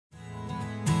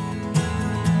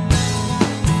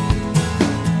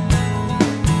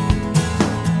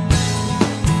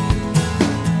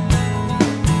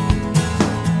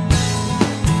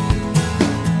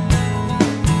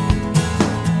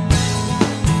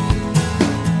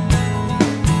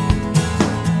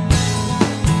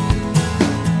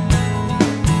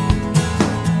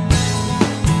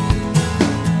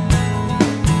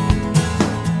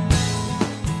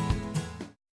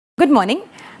Good morning.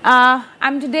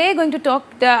 I'm going to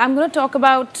talk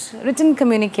about written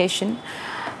communication,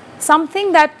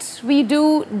 something that we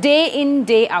do day in,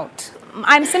 day out.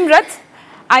 I'm Simrat.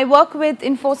 I work with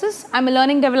Infosys. I'm a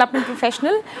learning development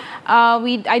professional.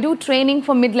 I do training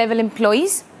for mid-level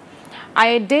employees.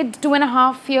 I did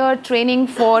 2.5-year training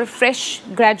for fresh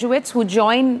graduates who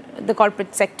join the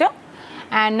corporate sector.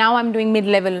 And now I'm doing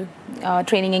mid-level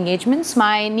training engagements.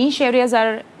 My niche areas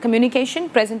are communication,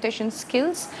 presentation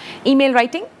skills, email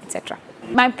writing, etc.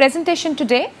 My presentation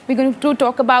today, we're going to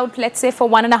talk about, let's say, for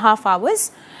 1.5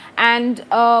 hours. And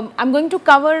I'm going to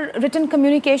cover written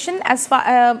communication as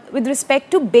far with respect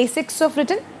to basics of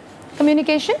written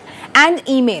communication and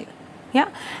email. Yeah.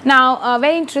 Now,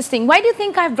 very interesting. Why do you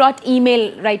think I've brought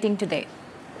email writing today?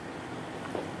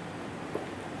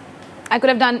 I could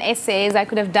have done essays, I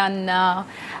could have done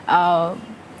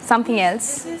something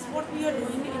else. This is what we are doing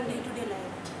in day-to-day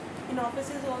life. In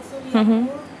offices also we are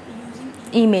more using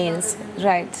emails.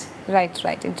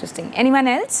 Right. Interesting. Anyone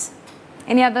else?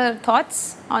 Any other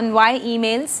thoughts on why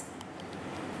emails?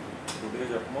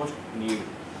 Today's utmost need.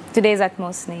 Today's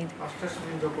utmost need. Fastest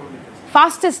means of communication.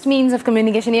 Fastest means of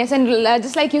communication, yes. And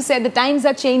just like you said, the times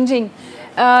are changing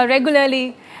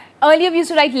regularly. Earlier we used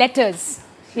to write letters.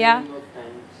 Yeah.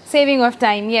 Saving of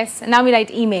time, yes. Now we write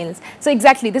emails. So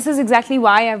exactly, this is exactly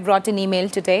why I've brought an email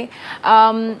today.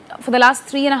 For the last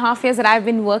 3.5 years that I've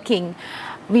been working,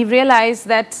 we've realized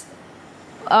that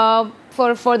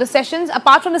for the sessions,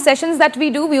 apart from the sessions that we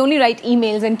do, we only write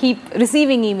emails and keep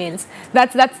receiving emails.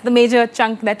 That's the major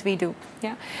chunk that we do.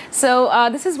 Yeah. So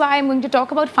this is why I'm going to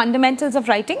talk about fundamentals of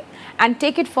writing and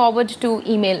take it forward to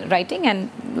email writing, and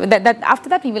after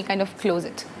that we will kind of close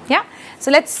it. Yeah.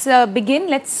 So let's begin.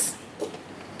 Let's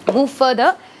move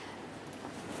further.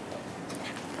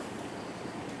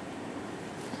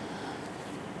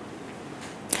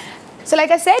 So like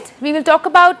I said, we will talk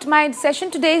about, my session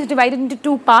today is divided into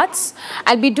 2 parts.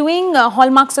 I'll be doing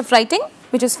hallmarks of writing,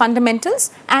 which is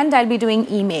fundamentals, and I'll be doing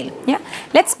email. Yeah.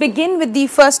 Let's begin with the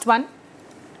first one,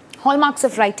 hallmarks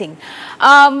of writing.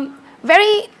 I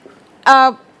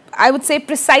would say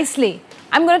precisely,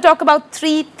 I'm going to talk about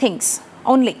 3 things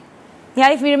only.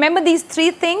 Yeah, if we remember these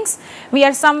 3 things, we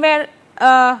are somewhere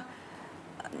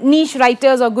niche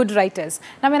writers or good writers.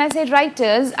 Now, when I say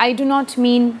writers, I do not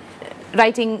mean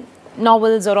writing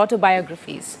novels or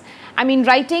autobiographies. I mean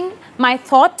writing my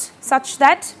thought such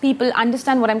that people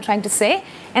understand what I'm trying to say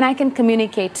and I can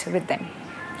communicate with them.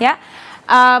 Yeah.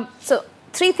 So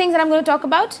 3 things that I'm going to talk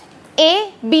about.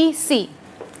 A, B, C.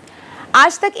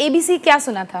 आज तक ABC क्या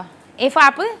सुना था? A for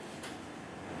apple?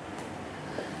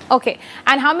 Okay,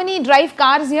 and how many drive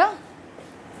cars here?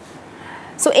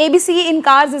 So ABC in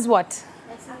cars is what?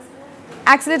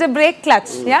 Accelerator, brake, clutch.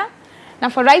 Yeah. Now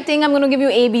for writing, I'm going to give you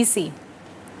ABC.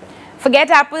 Forget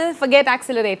apple, forget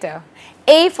accelerator.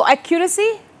 A for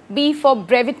accuracy, B for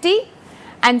brevity,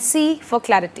 and C for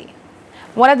clarity.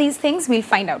 What are these things? We'll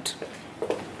find out.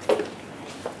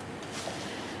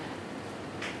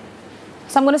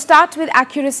 So I'm going to start with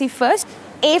accuracy first.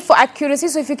 A for accuracy.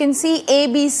 So if you can see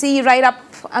ABC right up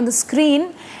on the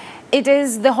screen, it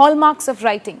is the hallmarks of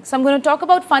writing. So I'm going to talk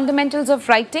about fundamentals of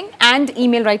writing and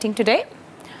email writing today.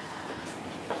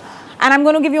 And I'm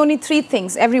going to give you only 3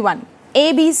 things, everyone.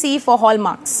 A, B, C for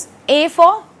hallmarks. A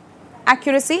for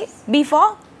accuracy, B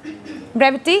for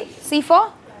brevity, C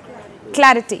for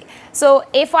clarity. So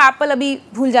A for apple abhi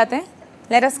bhul jate hain.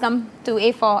 Let us come to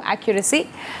A for accuracy.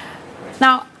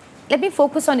 Now, let me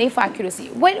focus on A for accuracy.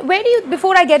 Where do you,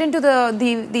 before I get into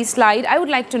the slide, I would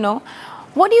like to know,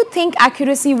 what do you think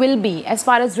accuracy will be as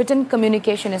far as written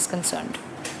communication is concerned?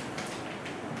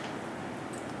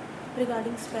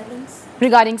 regarding spellings.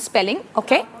 Regarding spelling,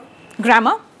 okay.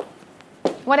 Grammar.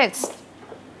 What else?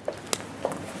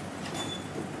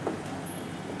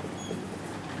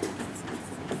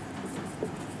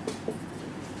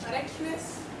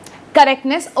 Correctness.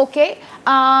 Correctness, okay.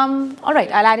 All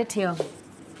right, I'll add it here.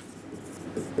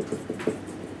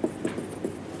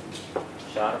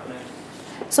 Sharpness.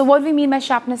 So what do we mean by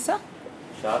sharpness, sir?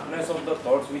 Sharpness of the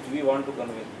thoughts which we want to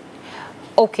convey.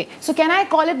 Okay. So can I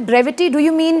call it brevity? Do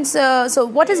you mean, so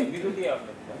what is... Ambiguity.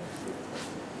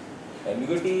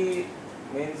 Ambiguity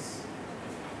means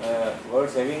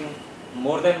words having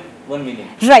more than one meaning.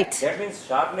 Right. That means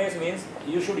sharpness means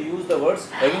you should use the words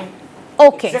having...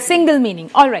 Okay, exact single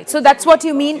meaning. All right. So that's what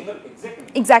you mean. Exact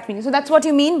meaning. Exact meaning. So that's what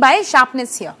you mean by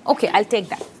sharpness here. Okay, I'll take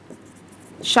that.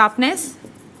 Sharpness.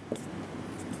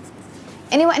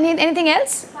 Anything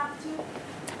else? Factual.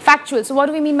 Factual. So what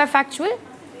do we mean by factual?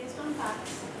 Based on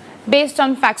facts. Based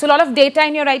on facts. So a lot of data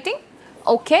in your writing?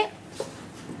 Okay.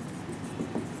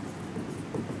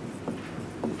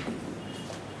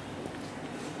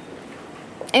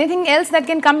 Anything else that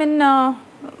can come in?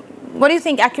 What do you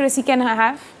think accuracy can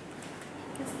have?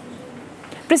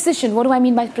 Precision. What do I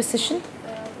mean by precision?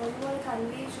 Volleyball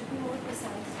convey should be more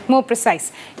precise. More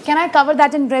precise. Can I cover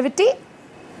that in brevity?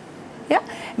 Yeah.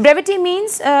 Brevity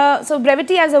means, so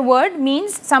brevity as a word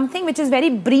means something which is very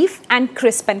brief and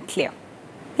crisp and clear.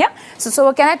 Yeah.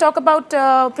 So can I talk about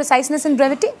preciseness and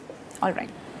brevity? All right.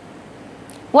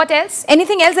 What else?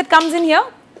 Anything else that comes in here?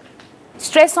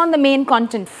 Stress on the main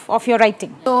content of your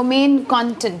writing. So main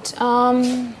content.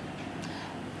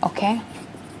 Okay.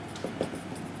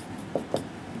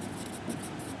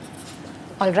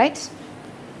 All right.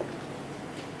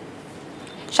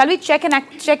 Shall we check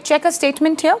a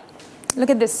statement here? Look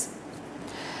at this.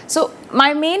 So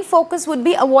my main focus would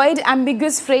be avoid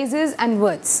ambiguous phrases and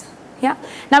words. Yeah.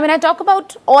 Now when I talk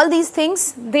about all these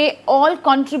things, they all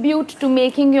contribute to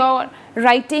making your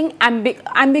writing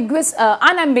unambiguous,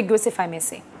 if I may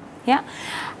say. Yeah.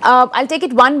 I'll take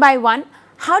it one by one.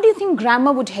 How do you think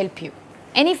grammar would help you?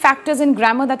 Any factors in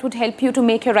grammar that would help you to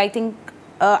make your writing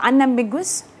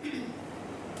unambiguous?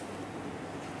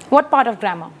 What part of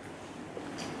grammar?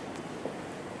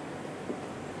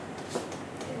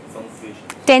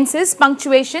 Tenses,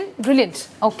 punctuation, brilliant.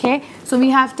 Okay, so we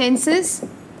have tenses,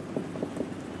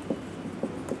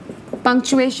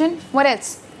 punctuation, what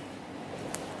else?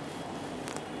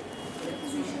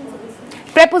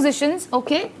 Prepositions,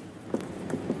 okay.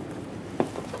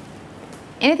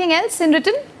 Anything else in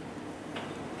written?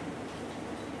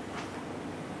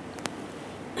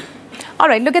 All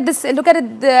right, look at this. Look at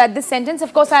it, this sentence.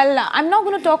 Of course, I'm not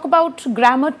going to talk about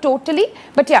grammar totally,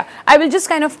 but yeah, I will just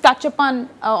kind of touch upon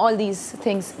all these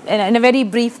things in a very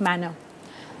brief manner.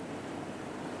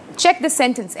 Check this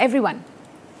sentence, everyone.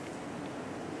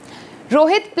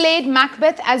 Rohit played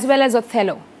Macbeth as well as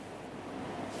Othello.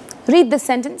 Read this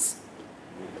sentence.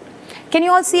 Can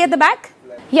you all see at the back?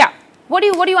 Yeah. What do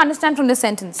you understand from this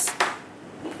sentence? He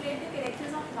played the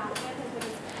characters of Macbeth as well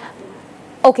as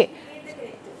Othello. Okay.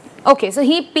 Okay, so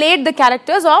he played the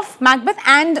characters of Macbeth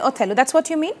and Othello. That's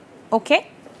what you mean? Okay.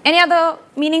 Any other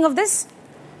meaning of this?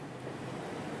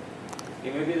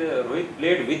 ये में भी Rohit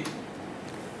played with,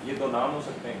 ये दो नाम हो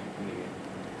सकते हैं,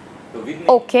 तो with नहीं,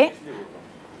 Okay. इसलिए बोलता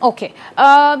हूँ. Okay.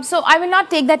 So I will not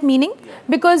take that meaning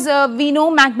because we know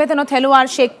Macbeth and Othello are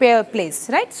Shakespeare plays,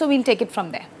 right? So we'll take it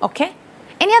from there. Okay.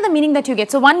 Any other meaning that you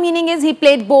get? So one meaning is he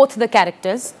played both the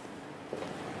characters.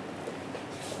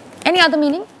 Any other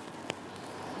meaning?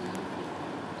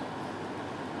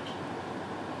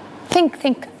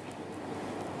 Think.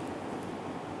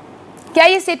 क्या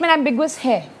ये statement ambiguous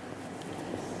है?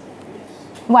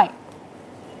 Why?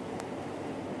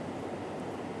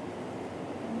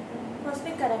 First,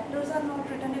 the characters are not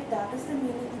written. If that is the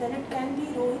meaning, then it can be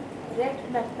Rohit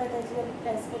read Macbeth as well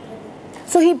as Othello.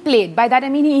 So he played. By that I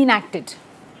mean he enacted.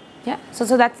 Yeah.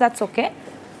 So that's okay.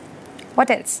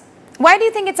 What else? Why do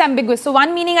you think it's ambiguous? So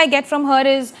one meaning I get from her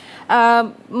is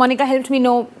Monica helped me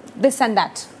know this and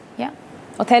that. Yeah.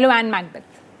 Othello and Macbeth.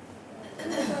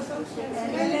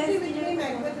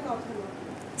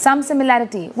 Some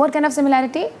similarity. What kind of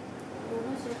similarity?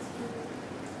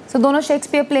 So दोनों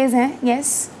Shakespeare plays हैं.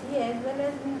 Yes. As well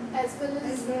as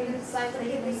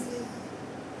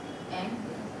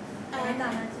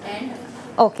and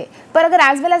Okay. पर अगर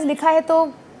as well as लिखा है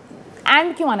तो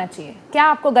and क्यों आना चाहिए? क्या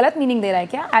आपको गलत मीनिंग दे रहा है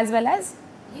क्या? As well as?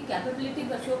 ये कैपेबिलिटी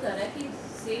का शो कर रहा है कि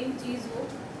सेम चीज वो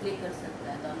प्ले कर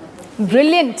सकता है दोनों को.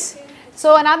 Brilliant.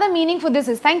 So another meaning for this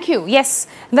is, thank you. Yes.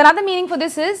 The another meaning for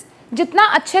this is, जितना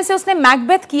अच्छे से उसने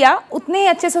Macbeth किया, उतने ही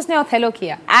अच्छे से उसने Othello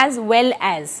किया. As well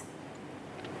as.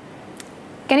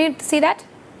 Can you see that?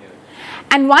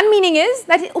 And one meaning is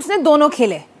that उसने दोनों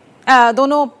खेले,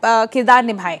 दोनों किरदार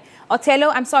निभाए. Othello,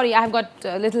 I'm sorry, I have got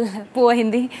a little poor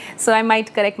Hindi, so I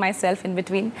might correct myself in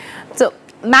between. So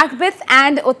Macbeth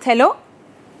and Othello,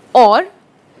 or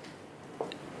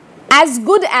as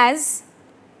good as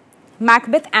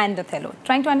Macbeth and Othello.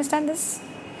 Trying to understand this?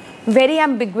 Very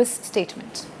ambiguous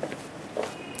statement.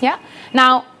 Yeah.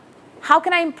 Now, how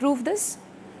can I improve this?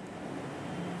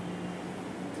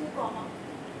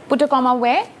 Put a comma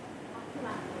where?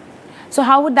 So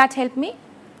how would that help me?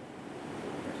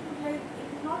 it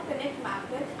would not connect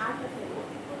Macbeth and Othello.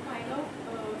 It would kind of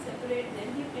separate them.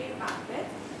 He played Macbeth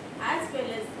as well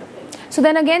as Othello. So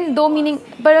then again, दो meaning.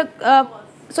 But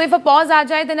so if a pause आ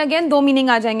जाए, then again दो meaning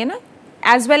आ जाएंगे ना?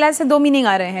 As well as से दो meaning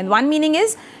आ रहे हैं. One meaning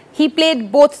is he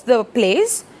played both the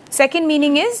plays. Second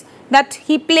meaning is that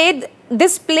he played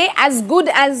this play as good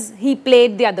as he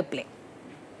played the other play.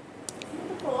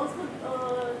 The pause would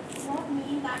not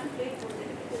mean that he played both of them,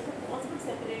 because the pause would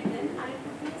separate them and it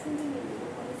would make something new.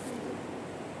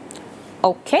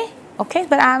 Okay. Okay,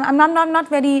 but I'm not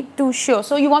very too sure.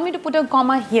 So you want me to put a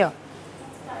comma here?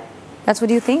 That's what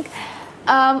you think?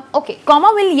 Okay,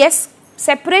 comma will, yes,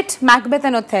 separate Macbeth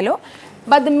and Othello,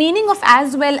 but the meaning of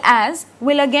as well as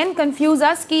will again confuse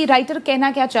us कि writer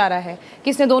कहना क्या चाह रहा है, कि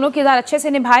इसने दोनों किरदार अच्छे से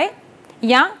निभाए,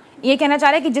 या ये कहना चाह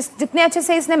रहा है कि जितने अच्छे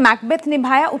से इसने Macbeth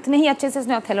निभाया उतने ही अच्छे से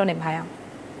इसने Othello निभाया.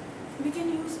 We can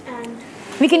use and.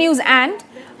 We can use and.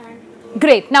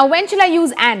 Great. Now when shall I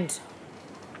use and?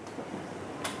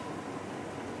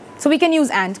 So we can use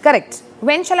and, correct.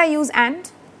 When shall I use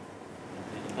and?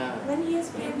 When he has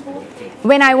played both.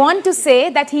 When I want to say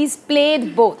that he's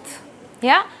played both.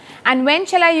 Yeah? And when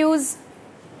shall I use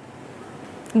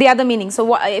the other meaning?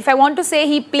 So if I want to say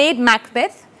he played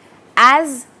Macbeth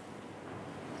as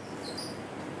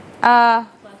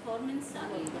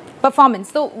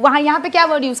performance, तो वहाँ यहाँ पे क्या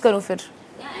word use करूँ फिर?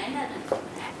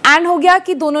 And हो गया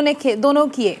कि दोनों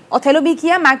किए, Othello भी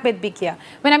किया, Macbeth भी किया.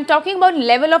 When I'm talking about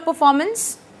level of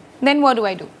performance, then what do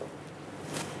I do?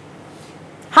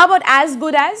 How about as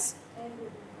good as?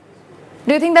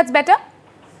 Do you think that's better?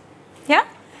 Yeah?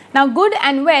 Now good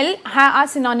and well are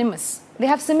synonymous. They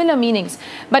have similar meanings.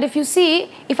 But if you see,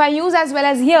 if I use as well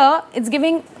as here, it's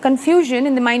giving confusion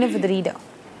in the mind of the reader.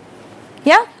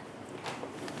 Yeah?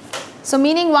 So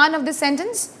meaning one of this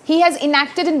sentence, he has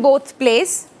enacted in both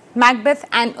plays, Macbeth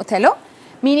and Othello.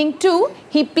 Meaning two,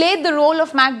 he played the role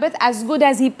of Macbeth as good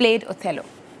as he played Othello.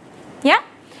 Yeah?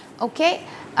 Okay.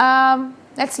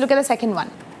 Let's look at the second one.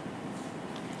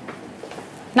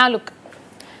 Now look.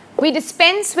 We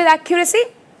dispense with accuracy.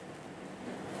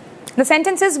 The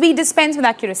sentence is we dispense with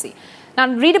accuracy. Now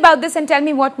read about this and tell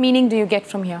me what meaning do you get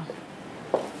from here.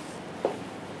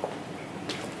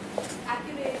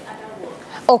 Accurate at our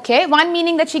work. Okay, one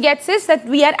meaning that she gets is that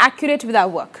we are accurate with our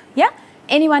work. Yeah?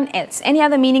 Anyone else? Any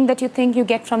other meaning that you think you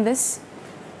get from this?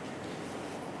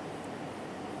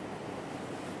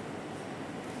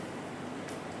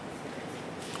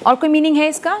 और कोई meaning है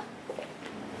इसका?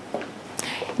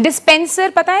 Dispenser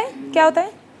पता है क्या होता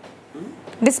है?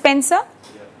 Dispenser?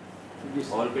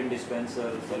 Ball pin dispenser,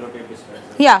 sellotape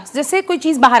dispenser. Yeah, जैसे कोई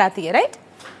चीज़ बाहर आती है, right?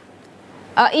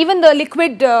 Even the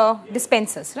liquid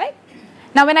dispensers, right?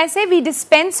 Now when I say we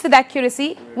dispense with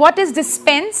accuracy, what is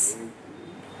dispense?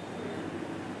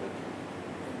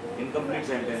 Incomplete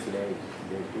sentence.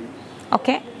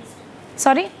 Okay.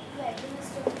 Sorry?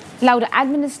 Louder.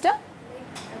 Administer?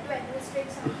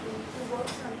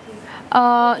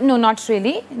 No, not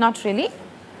really. Not really.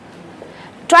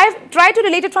 Try to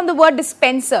relate it from the word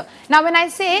dispenser. Now when I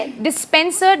say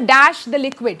dispenser dash the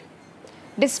liquid,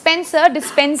 dispenser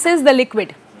dispenses the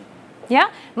liquid. Yeah?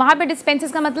 वहाँ पे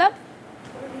dispenses का मतलब?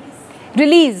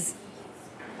 Release.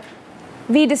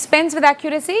 We dispense with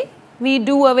accuracy. We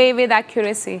do away with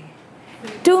accuracy.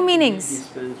 Two meanings.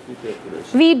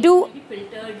 We do.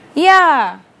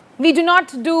 Yeah. We do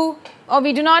not do or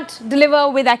we do not deliver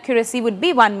with accuracy would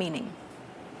be one meaning.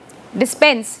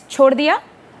 Dispense. छोड़ दिया.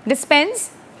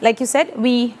 Dispense. Like you said,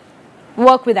 we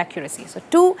work with accuracy. So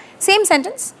two, same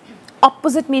sentence,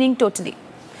 opposite meaning totally.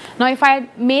 Now if I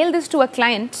mail this to a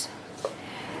client,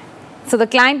 so the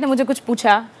client ने मुझे कुछ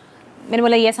पूछा, मैंने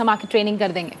बोला yes हम आके training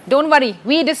कर देंगे. Don't worry,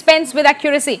 we dispense with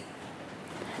accuracy.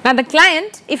 Now the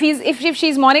client, if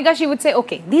she's Monica, she would say,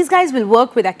 okay, these guys will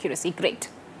work with accuracy, great.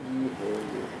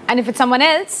 And if it's someone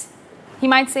else, he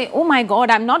might say, oh my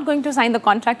God, I'm not going to sign the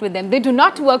contract with them. They do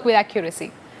not work with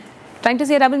accuracy. Trying to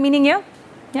see a double meaning here?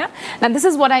 Yeah. Now this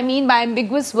is what I mean by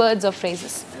ambiguous words or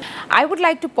phrases. I would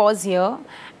like to pause here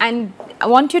and I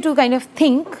want you to kind of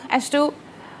think as to,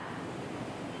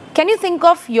 can you think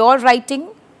of your writing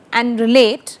and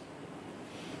relate,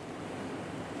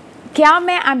 क्या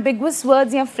मैं ambiguous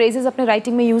words या phrases अपने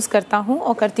writing में use करता हूँ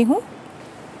और करती हूँ?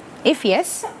 If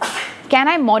yes, can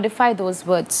I modify those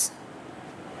words?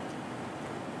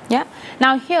 Yeah.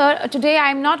 Now here today I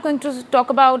am not going to talk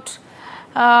about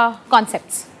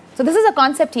concepts. So this is a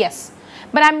concept, yes,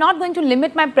 but I'm not going to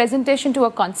limit my presentation to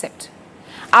a concept.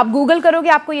 आप Google करोगे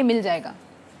आपको ये मिल जाएगा.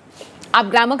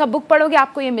 आप grammar का book पढ़ोगे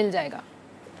आपको ये मिल जाएगा.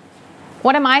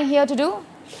 What am I here to do?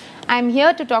 I'm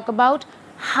here to talk about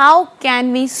how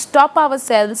can we stop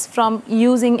ourselves from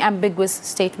using ambiguous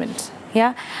statements.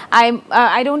 Yeah,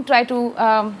 I don't try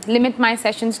to limit my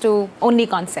sessions to only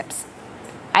concepts.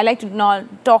 I like to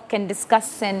talk and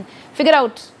discuss and figure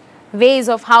out ways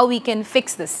of how we can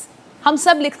fix this. हम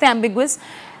सब लिखते हैं ambiguous.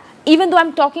 Even though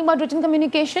I'm talking about written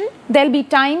communication, there'll be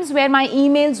times where my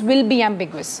emails will be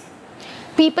ambiguous.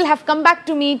 People have come back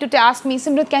to me to ask me,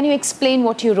 Simrat, can you explain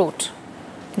what you wrote?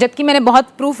 जबकि मैंने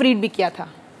बहुत proofread भी किया था.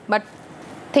 But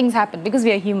things happen because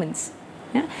we are humans.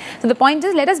 Yeah? So the point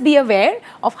is, let us be aware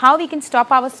of how we can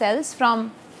stop ourselves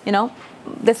from,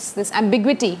 this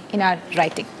ambiguity in our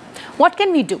writing. What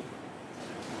can we do?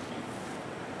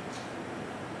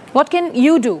 What can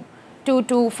you do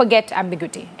to forget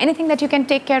ambiguity? Anything that you can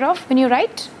take care of when you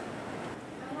write?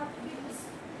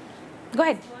 Go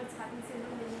ahead.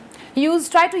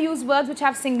 Try to use words which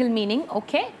have single meaning,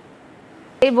 okay?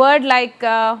 A word like,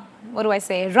 what do I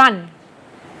say, run,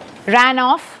 ran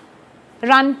off,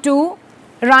 run to,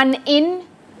 run in.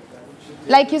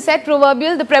 Like you said,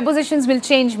 proverbial, the prepositions will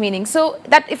change meaning. So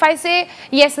that if I say,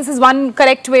 yes, this is one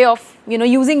correct way of,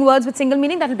 using words with single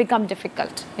meaning, that will become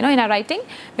difficult, in our writing,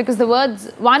 because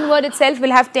one word itself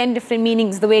will have 10 different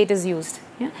meanings the way it is used.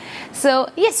 Yeah? So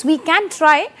yes, we can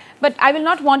try, but I will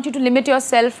not want you to limit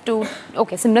yourself to,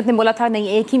 okay, Simrat ne bola tha,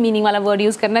 nahi, ek hi meaning wala word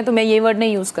use karna hai, to main ye word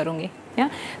nahi use karungi. Yeah?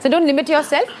 So don't limit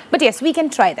yourself, but yes, we can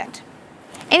try that.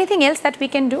 Anything else that we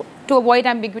can do to avoid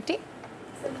ambiguity?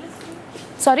 Simplicity.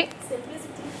 Sorry?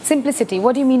 Simplicity. Simplicity.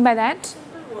 What do you mean by that?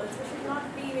 Simple words. We should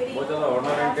not be very. बहुत ज़्यादा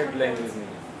ornamented language नहीं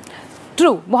है.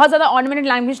 True. बहुत ज़्यादा ornamented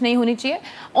language नहीं होनी चाहिए.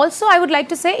 Also, I would like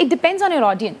to say it depends on your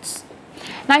audience.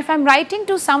 Now, if I'm writing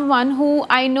to someone who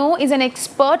I know is an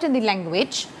expert in the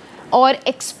language or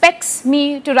expects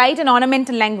me to write an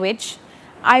ornamental language,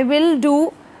 I will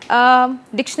do a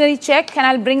dictionary check and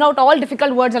I'll bring out all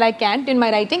difficult words that I can in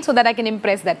my writing so that I can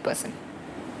impress that person.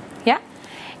 Yeah?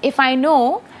 If I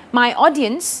know my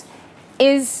audience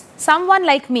is someone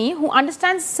like me who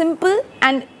understands simple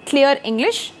and clear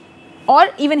English or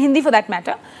even Hindi for that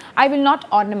matter, I will not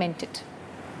ornament it.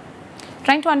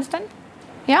 Trying to understand?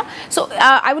 Yeah? So,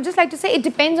 I would just like to say it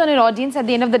depends on your audience at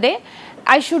the end of the day.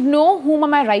 I should know whom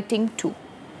am I writing to.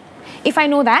 If I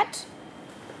know that,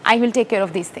 I will take care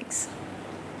of these things.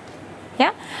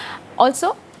 Yeah?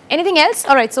 Also, anything else?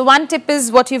 Alright, so one tip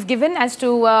is what you've given as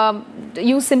to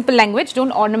use simple language,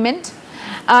 don't ornament.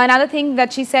 Another thing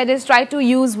that she said is try to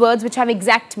use words which have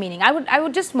exact meaning. I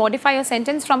would just modify a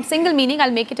sentence from single meaning,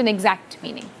 I'll make it an exact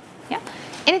meaning. Yeah?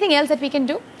 Anything else that we can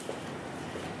do?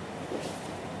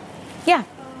 Yeah.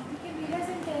 We can read a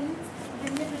sentence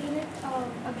when we've written it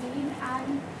again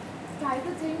and try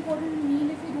to think what it will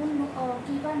mean if we don't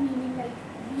keep our meaning, like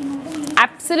we know the meaning.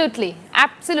 Absolutely,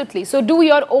 absolutely. So do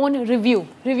your own review.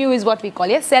 Review is what we call,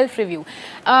 yes, self-review.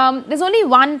 There's only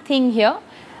one thing here.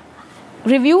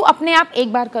 Review अपने आप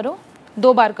एक बार करो,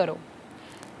 दो बार करो.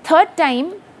 Third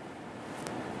time,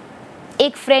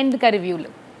 एक friend का review low.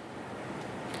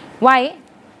 Why?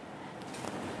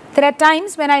 There are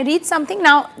times when I read something,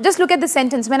 now just look at the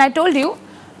sentence. When I told you,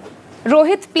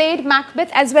 Rohit played Macbeth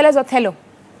as well as Othello.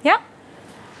 Yeah?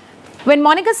 When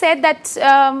Monica said that,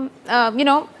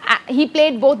 he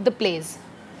played both the plays,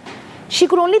 she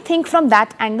could only think from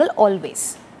that angle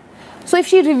always. So if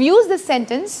she reviews this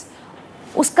sentence,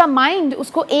 उसका mind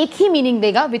उसको एक ही meaning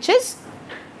देगा, which is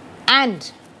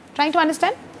and. Trying to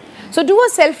understand? So do a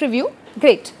self-review.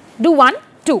 Great. Do 1,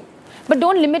 2. But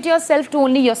don't limit yourself to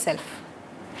only yourself.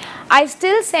 I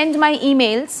still send my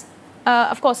emails,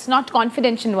 of course not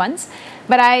confidential ones,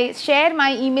 but I share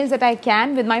my emails that I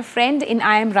can with my friend in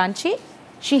IIM Ranchi.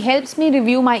 She helps me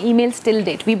review my emails till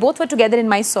date. We both were together in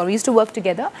Mysore. We used to work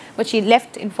together, but she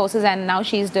left Infosys and now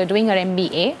she's doing her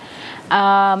MBA.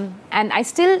 And I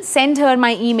still send her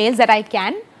my emails that I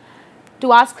can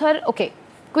to ask her, okay,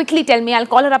 quickly tell me. I'll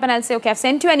call her up and I'll say, okay, I've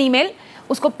sent you an email.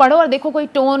 उसको पढ़ो और देखो कोई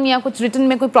tone या कुछ written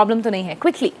में कोई problem तो नहीं है.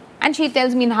 Quickly. And she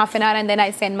tells me in half an hour and then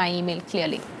I send my email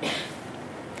clearly.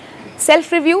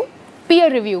 Self-review,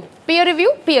 peer review. Peer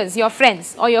review, peers, your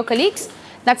friends or your colleagues.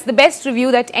 That's the best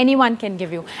review that anyone can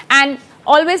give you. And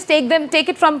always take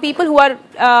it from people who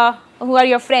are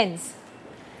your friends.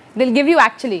 They'll give you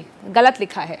actually, galat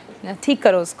likha hai. ठीक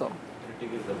करो उसको.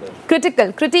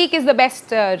 Critical. Critique is the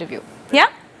best review. Yeah?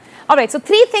 Alright, so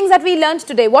 3 things that we learned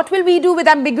today. What will we do with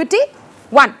ambiguity?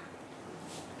 1.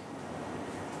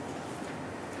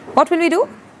 What will we do?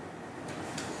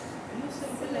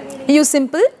 Use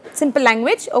simple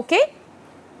language, okay.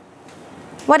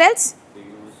 What else?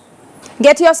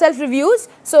 Get yourself reviews.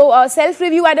 So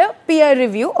self-review and a peer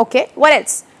review, okay. What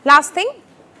else? Last thing?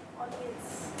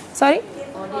 Audience. Sorry?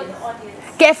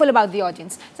 Audience. Careful about the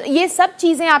audience. So ये सब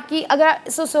चीजें आपकी अगर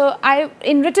so I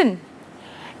in written,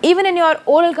 even in your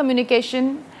oral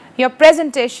communication, your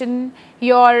presentation,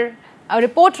 your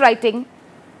report writing,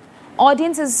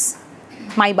 audience is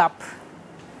my bap.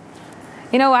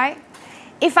 You know why?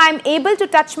 If I'm able to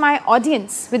touch my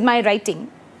audience with my writing,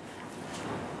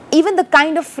 even the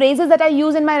kind of phrases that I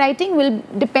use in my writing will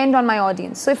depend on my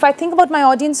audience. So if I think about my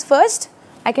audience first,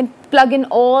 I can plug in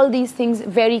all these things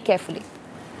very carefully.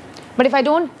 But if I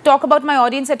don't talk about my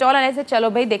audience at all and I say, चलो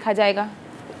भाई देखा जाएगा,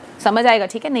 समझ आएगा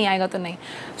ठीक है, नहीं आएगा तो नहीं.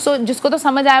 So जिसको तो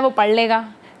समझ आया वो पढ़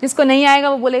लेगा, जिसको नहीं आएगा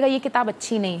वो बोलेगा ये किताब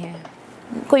अच्छी नहीं है,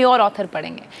 कोई और author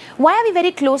पढ़ेंगे. Why are we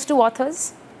very close to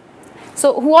authors?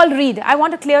 So who all read? I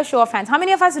want a clear show of hands. How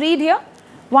many of us read here?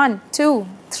 1, 2,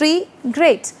 3.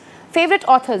 Great. Favorite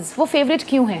authors? वो favorite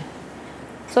क्यों हैं?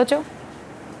 सोचो.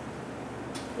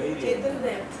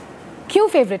 क्यों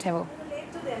favorite है वो?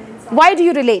 Why do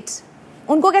you relate?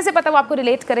 उनको कैसे पता वो आपको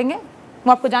relate करेंगे?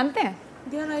 वो आपको जानते हैं?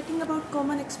 They are writing about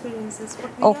common experiences. What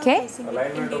we Okay. are facing in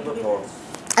Alignment of the day-to-day thoughts.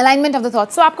 Alignment of the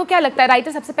thoughts. So आपको क्या लगता है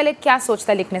राइटर सबसे पहले क्या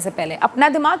सोचता है लिखने से पहले? अपना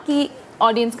दिमाग की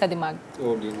ऑडियंस का दिमाग?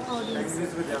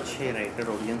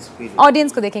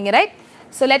 ऑडियंस को देखेंगे, right?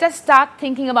 So let us start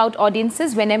thinking about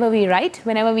audiences whenever we write,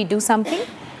 whenever we do something,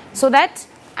 so that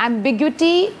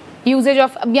ambiguity, usage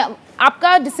of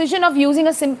आपका decision of using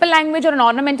a simple language or an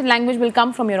ornamental language will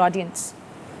come from your audience.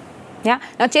 Yeah.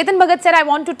 Now Chetan Bhagat said, I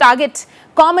want to target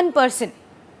common person.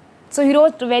 So he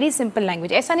wrote very simple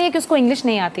language. ऐसा नहीं है कि उसको English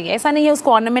नहीं आती है, ऐसा नहीं है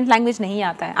उसको ऑर्नामेंट लैंग्वेज नहीं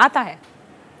आता है, आता है.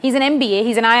 He's an MBA,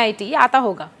 he's an IIT, आता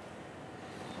होगा.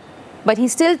 But he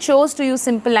still chose to use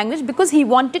simple language because he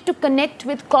wanted to connect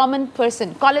with common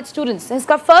person, college students. His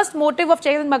first motive of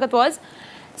Chetan Bhagat was,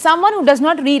 someone who does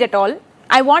not read at all,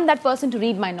 I want that person to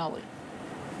read my novel.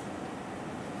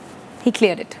 He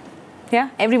cleared it. Yeah,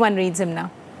 everyone reads him now.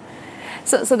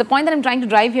 So the point that I'm trying to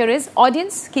drive here is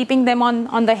audience, keeping them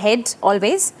on the head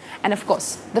always. And of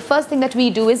course, the first thing that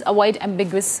we do is avoid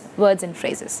ambiguous words and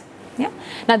phrases. Yeah.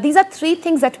 Now, these are 3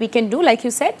 things that we can do, like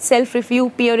you said, self-review,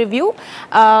 peer review,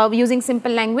 using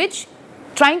simple language,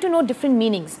 trying to know different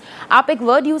meanings. आप एक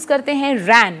word use करते हैं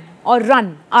ran और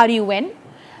run, R-U-N,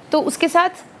 तो उसके साथ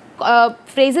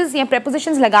phrases या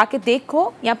prepositions लगा के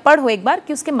देखो या पढ़ो एक बार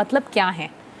कि उसके मतलब क्या हैं.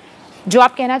 जो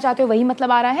आप कहना चाहते हो वही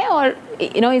मतलब आ रहा है और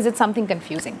is it something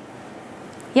confusing?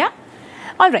 Yeah?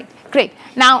 All right, great.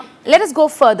 Now, let us go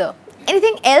further.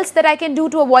 Anything else that I can do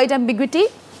to avoid ambiguity?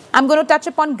 I'm going to touch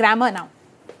upon grammar now.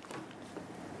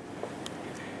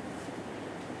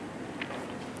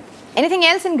 Anything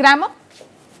else in grammar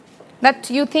that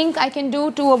you think I can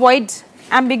do to avoid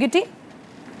ambiguity?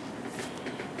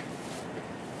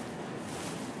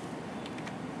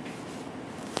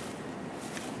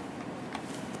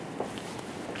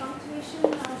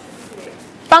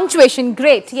 Punctuation,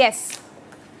 great, yes.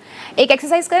 एक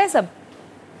exercise करें सब?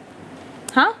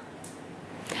 हाँ?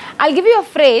 I'll give you a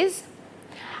phrase.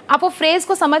 आप वो phrase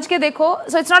को समझ के देखो.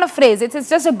 So it's not a phrase, it's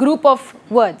just a group of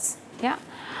words. Yeah.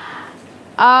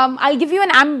 I'll give you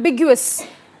an ambiguous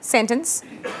sentence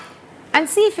and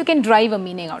see if you can drive a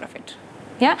meaning out of it.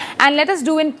 Yeah. And let us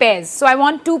do in pairs. So I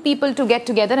want 2 people to get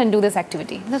together and do this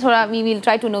activity. That's what we will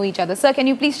try to know each other. Sir, can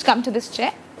you please come to this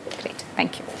chair? Great,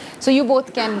 thank you. So you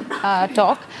both can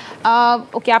talk.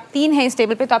 Okay, आप 3 हैं इस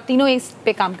table पे तो आप तीनों इस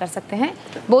पे काम कर सकते हैं.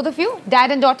 Both of you,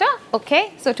 dad and daughter.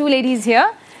 Okay, so 2 ladies here,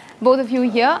 both of you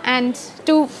here, and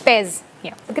 2 pairs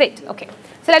here. Great. Okay,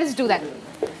 so let us do that.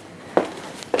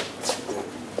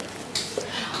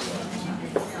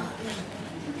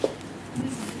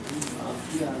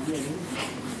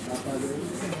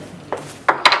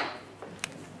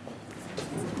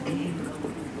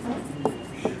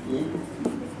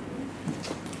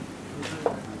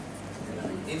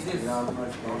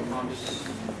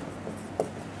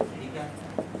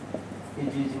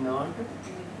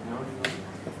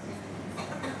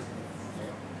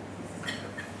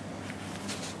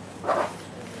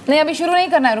 नहीं अभी शुरू नहीं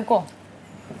करना है, रुको.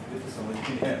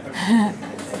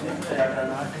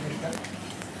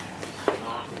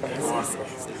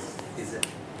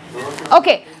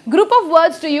 Okay, group of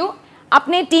words to you.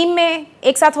 अपने टीम में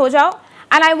एक साथ हो जाओ.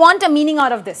 And I want a meaning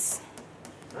out of this.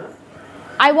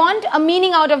 I want a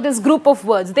meaning out of this group of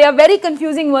words. They are very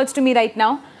confusing words to me right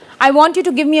now. I want you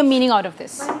to give me a meaning out of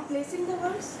this. By replacing the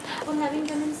words or having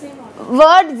them in same order?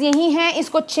 Words यही हैं,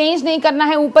 इसको change नहीं करना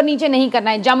है, ऊपर नीचे नहीं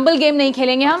करना है, jumble game नहीं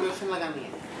खेलेंगे हम.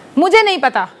 मुझे नहीं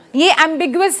पता, ये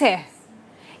ambiguous है.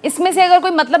 इसमें से अगर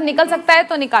कोई मतलब निकल सकता है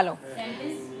तो निकालो.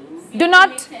 Do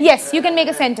not, yes, you can make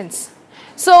a sentence.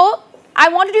 So, I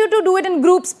wanted you to do it in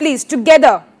groups, please,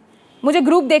 together. मुझे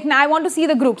group देखना, I want to see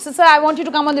the groups. So, sir, I want you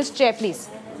to come on this chair, please.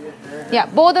 Yeah,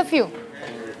 both of you.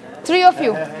 3 of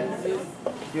you.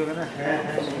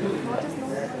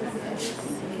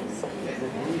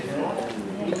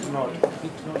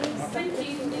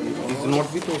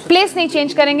 Place नहीं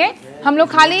change करेंगे हम लोग,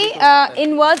 खाली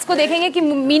इन words को देखेंगे कि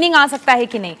मीनिंग आ सकता है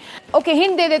कि नहीं. ओके,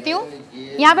 हिंट दे देती हूँ,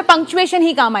 यहाँ पे पंक्चुएशन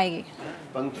ही काम आएगी.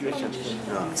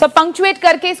 सो पंक्चुएट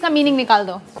करके इसका मीनिंग निकाल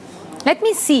दो. लेट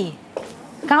मी सी,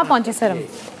 कहाँ पहुँचे सर हम?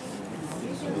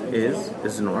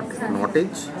 is not,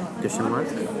 is, question mark,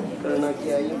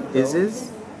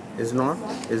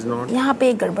 is not. यहाँ पे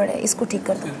एक गड़बड़ है, इसको ठीक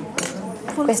कर दो.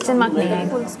 क्वेश्चन मार्क नहीं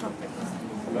आएगा.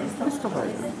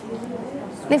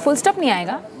 नहीं, फुल स्टॉप नहीं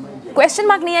आएगा, क्वेश्चन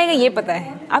मार्क नहीं आएगा, ये पता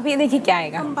है। आप ये देखिए क्या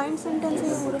आएगा। कंबाइंड सेंटेंस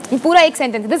है ये पूरा एक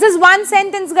sentence. This is one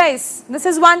sentence guys, this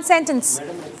is one sentence.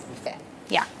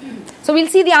 Yeah, so we'll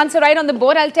see the answer right on the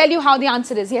board. I'll tell you how the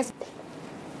answer is. Yes,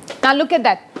 now look at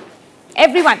that,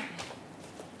 everyone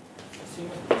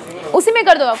उसी में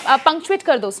कर दो, आप punctuate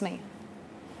कर दो उसमें।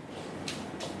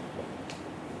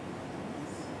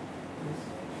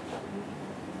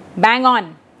 Bang on,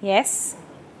 yes.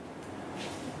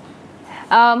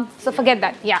 So forget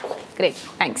that. Yeah, great,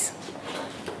 thanks.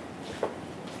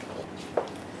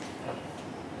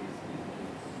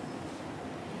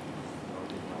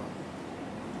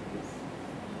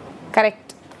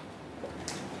 Correct.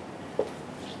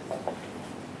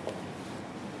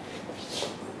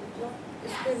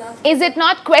 Is it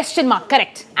not? Question mark.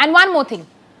 Correct. And one more thing,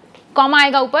 comma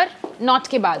आएगा ऊपर नॉट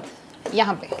के बाद,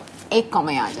 यहाँ पे एक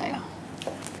कॉमा आ जाएगा।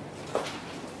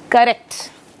 Correct.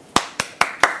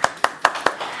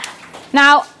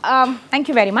 Now, thank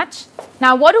you very much.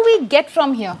 Now, what do we get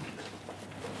from here?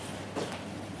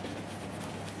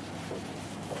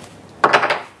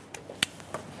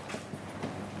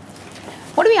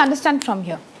 What do we understand from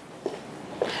here?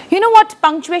 You know what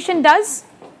punctuation does?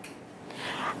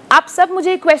 आप सब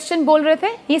मुझे क्वेश्चन बोल रहे थे,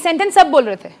 ये सेंटेंस सब बोल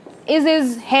रहे थे,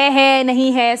 is है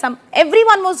नहीं है, some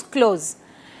everyone was close,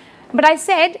 but I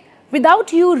said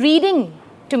without you reading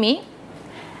to me,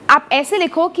 आप ऐसे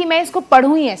लिखो कि मैं इसको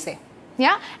पढ़ूँ ही ऐसे,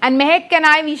 yeah? And Mehak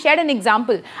and we shared an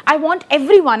example. I want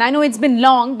everyone, I know it's been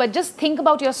long, but just think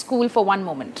about your school for one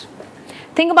moment.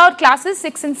 Think about classes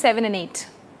 6 and 7 and 8.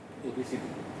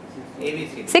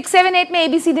 6, 7, 8 में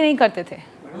ABCD नहीं करते थे।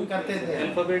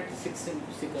 Alphabet 6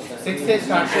 से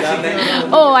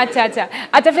start. ओह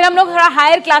अच्छा, फिर हम लोग थोड़ा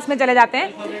हायर क्लास में चले जाते हैं।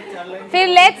 फिर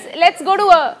let's go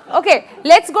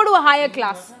to a higher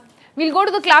class. We'll go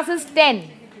to the classes 10.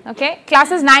 Okay,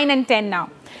 classes 9 and 10 now.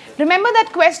 Remember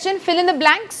that question, fill in the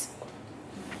blanks?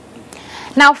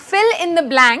 Now fill in the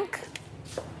blank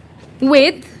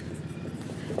with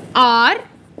are,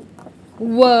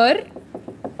 were,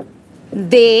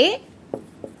 they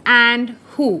and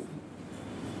who.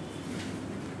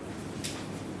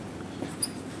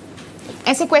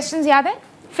 ऐसे questions याद है?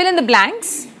 Fill in the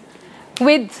blanks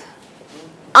with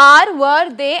are, were,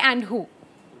 they and who.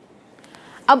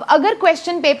 अब अगर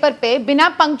question paper पे बिना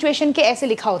punctuation के ऐसे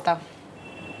लिखा होता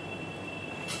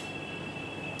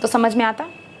तो समझ में आता?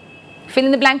 Fill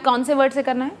in the blank कौन से वर्ड से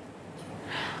करना है?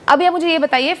 अब या मुझे ये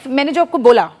बताइए, मैंने जो आपको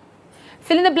बोला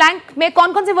fill in the blank में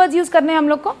कौन कौन से वर्ड्स यूज करने हैं हम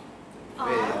लोग को?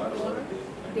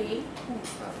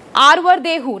 Are, were,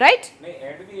 they, who, right?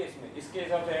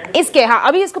 इसके हाँ,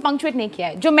 अभी इसको पंक्चुएट नहीं किया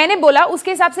है। जो मैंने बोला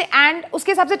उसके हिसाब से एंड,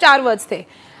 उसके हिसाब से 4 वर्ड्स थे,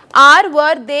 are,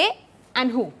 were, they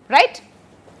and who, right?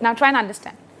 Now try and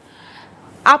understand.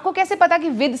 आपको कैसे पता कि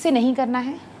विद से नहीं करना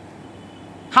है?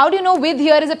 How do you know with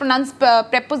here is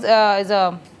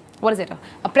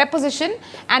a preposition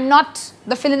and not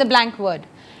the fill in the blank word?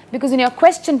 Because in your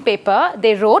question paper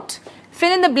they wrote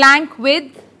fill in the blank with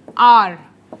are,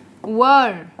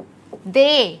 were,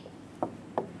 they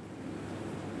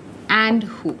and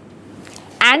who.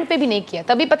 and पे भी नहीं किया,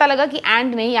 तभी पता लगा कि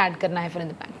and नहीं add करना है fill in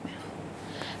the blank में.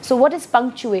 So what is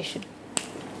punctuation?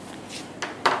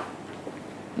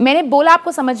 मैंने बोला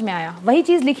आपको समझ में आया, वही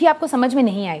चीज लिखी आपको समझ में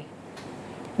नहीं आई.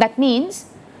 That means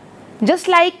just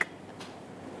like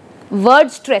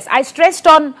word stress, I stressed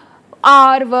on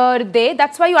are, were, they,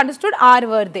 that's why you understood are,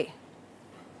 were, they.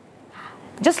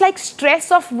 Just like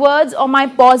stress of words or my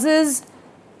pauses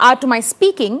are to my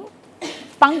speaking,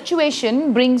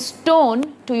 punctuation brings tone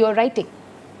to your writing.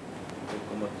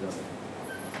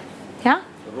 क्या?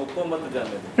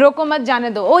 रोको मत जाने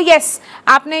दो. Oh yes,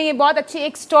 आपने ये बहुत अच्छी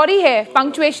एक स्टोरी है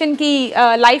punctuation की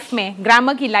लाइफ में,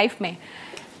 ग्रामर की लाइफ में.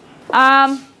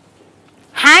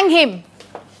 Hang him.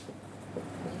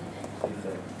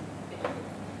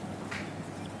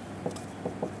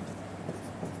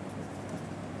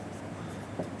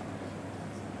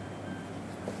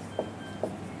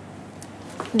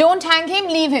 Don't hang him,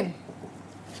 leave him.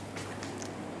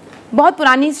 बहुत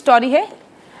पुरानी स्टोरी है.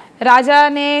 राजा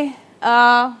ने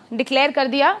डिक्लेयर कर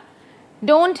दिया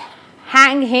don't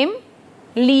hang him,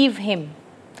 leave him.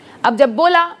 अब जब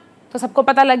बोला तो सबको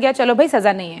पता लग गया चलो भाई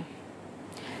सज़ा नहीं है.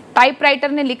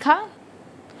 टाइपराइटर ने लिखा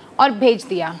और भेज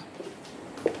दिया.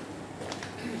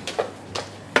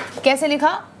 कैसे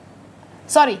लिखा?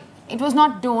 Sorry, it was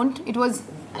not don't, it was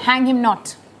hang him not.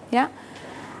 या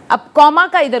अब कॉमा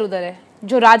का इधर उधर है.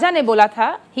 जो राजा ने बोला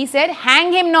था he said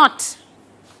hang him not,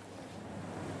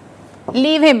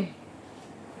 leave him.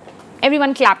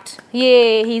 Everyone clapped.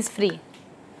 Yay, he is free.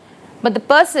 But the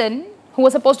person who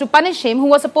was supposed to punish him, who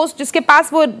was supposed, जिसके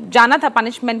पास वो जाना था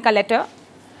punishment का letter,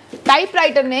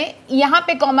 टाइपराइटर ने यहाँ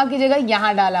पे कॉमा की जगह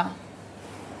यहाँ डाला,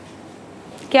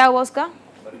 क्या हुआ उसका?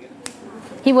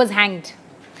 He was hanged.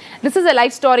 This is a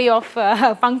life story of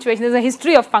punctuation. This is a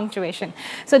history of punctuation.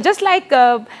 So just like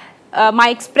my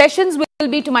expressions will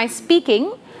be to my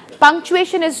speaking,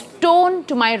 punctuation is tone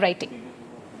to my writing.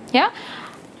 Yeah.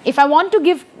 If I want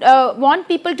to want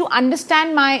people to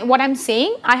understand what I'm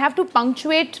saying, I have to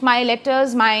punctuate my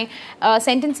letters, my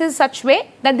sentences such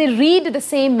way that they read the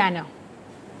same manner.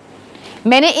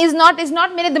 मैंने is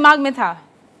not मेरे दिमाग में था.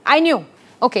 I knew.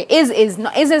 Okay, is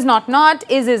not, is not, not,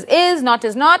 is, not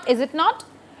is not, is it not?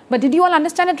 But did you all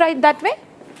understand it right that way?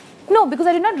 No, because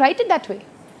I did not write it that way.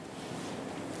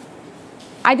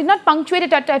 I did not punctuate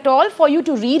it at all for you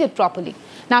to read it properly.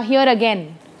 Now here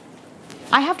again,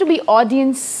 I have to be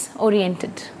audience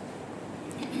oriented.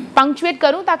 Punctuate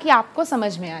करूँ ताकि आपको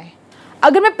समझ में आए.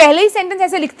 अगर मैं पहले ही sentence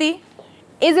ऐसे लिखती,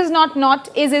 is not,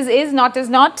 is, not is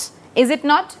not, is it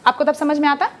not? आपको तब समझ में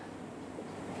आता?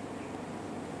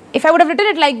 If I would have written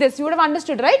it like this, you would have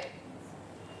understood, right?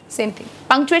 Same thing.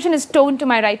 Punctuation is tone to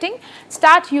my writing.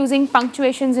 Start using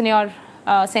punctuations in your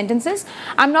sentences.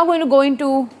 I'm not going to go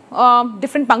into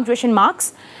different punctuation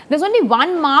marks. There's only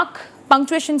one mark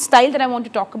punctuation style that I want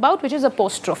to talk about, which is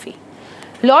apostrophe.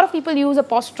 A lot of people use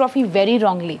apostrophe very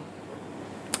wrongly.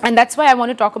 And that's why I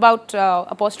want to talk about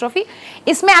apostrophe.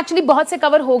 इसमें actually बहुत से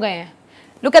cover हो गए हैं.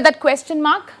 Look at that question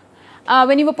mark.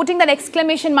 When you were putting that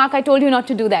exclamation mark, I told you not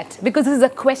to do that because this is a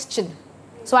question.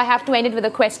 So I have to end it with a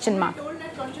question mark. told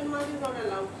that question mark is not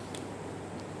allowed.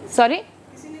 Sorry?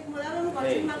 किसी ने बोला था मैं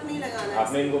question mark नहीं लगाना है.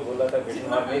 आपने इनको बोला था question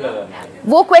mark नहीं लगाना है.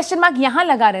 वो question mark यहाँ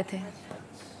लगा रहे थे.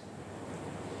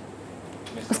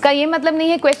 उसका ये मतलब नहीं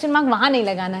है question mark वहाँ नहीं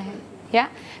लगाना है. Yeah?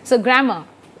 So grammar.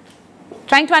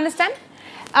 Trying to understand?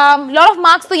 Lot of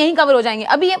marks तो यहीं cover हो जाएंगे.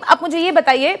 अभी आप मुझे ये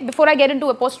बताइए before I get into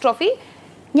apostrophe,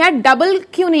 यहाँ double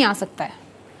क्यों नहीं आ सकता है?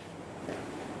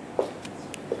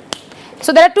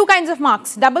 So there are two kinds of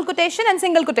marks, double quotation and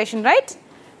single quotation, right?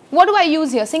 What do I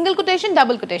use here? Single quotation,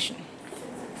 double quotation.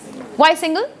 Why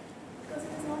single?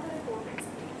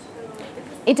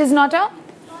 It is not a?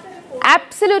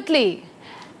 Absolutely.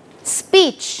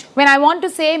 Speech. When I want to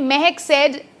say, Mehak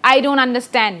said, I don't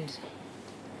understand.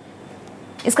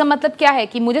 इसका मतलब क्या है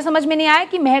कि मुझे समझ में नहीं आया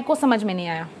कि महक को समझ में नहीं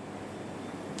आया.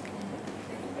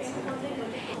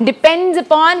 Depends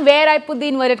upon where I put the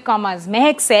inverted commas.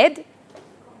 Mehak said,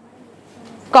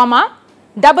 comma,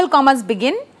 double commas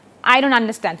begin, I don't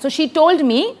understand. So she told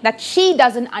me that she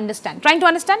doesn't understand. Trying to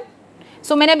understand?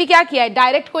 So मैंने अभी क्या किया है?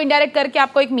 Direct को indirect करके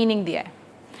आपको एक meaning दिया है.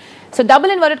 So double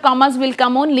inverted commas will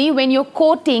come only when you're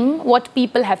quoting what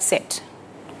people have said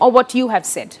or what you have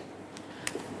said.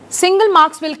 Single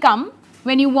marks will come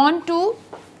when you want to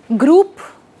group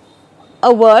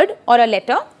a word or a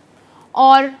letter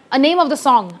or a name of the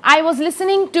song. I was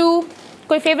listening to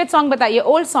कोई favorite song बताइए,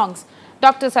 old songs.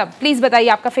 Doctor साहब, please बताइए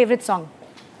आपका favorite song.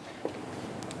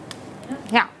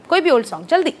 Yeah, कोई भी old song,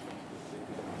 जल्दी.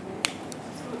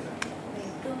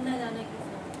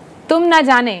 तुम ना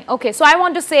जाने. Okay, so I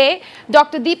want to say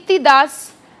Dr. Deepti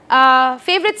Das,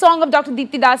 favorite song of Dr.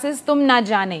 Deepti Das is तुम ना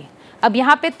जाने. अब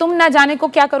यहाँ पे तुम ना जाने को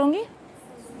क्या करूँगी?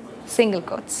 Single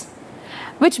quotes.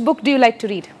 Which book do you like to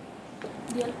read?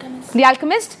 The Alchemist. The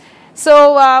Alchemist.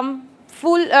 So,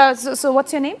 so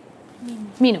what's your name?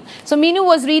 Meenu. So Meenu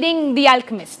was reading The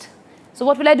Alchemist. So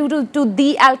what will I do to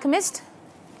The Alchemist?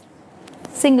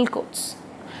 Single quotes.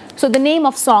 So the name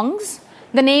of songs,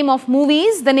 the name of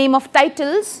movies, the name of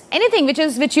titles, anything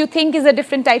which you think is a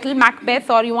different title, Macbeth,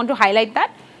 or you want to highlight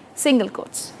that, single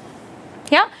quotes.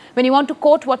 Yeah? When you want to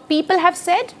quote what people have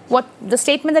said, what the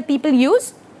statement that people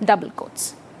use, double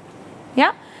quotes.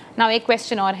 Yeah? Now a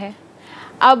question और है.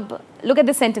 अब look at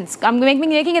this sentence. I'm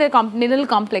making it a little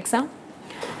complex. Huh?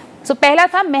 So पहला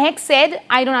था Mehak said,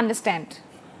 I don't understand.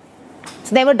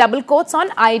 So there were double quotes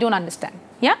on I don't understand.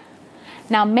 Yeah?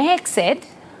 Now Mehak said,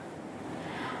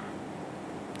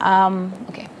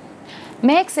 okay.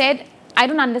 Mehak said, I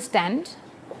don't understand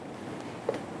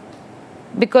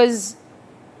because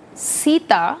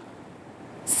Sita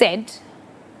said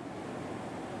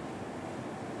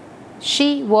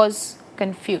she was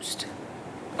confused.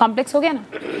 Complex हो गया ना?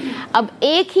 अब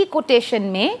एक ही quotation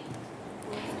में,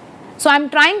 so I'm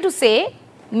trying to say,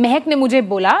 महक ने मुझे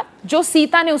बोला जो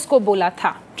सीता ने उसको बोला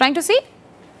था. Trying to see?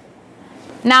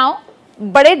 Now,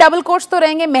 बड़े double quotes तो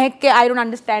रहेंगे महक के I don't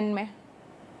understand में.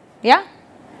 या?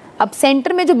 अब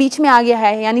सेंटर में जो बीच में आ गया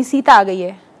है, यानी सीता आ गई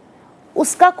है,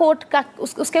 उसका कोट का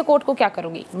उसके कोट को क्या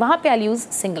करूँगी? वहाँ पे I'll use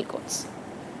single quotes.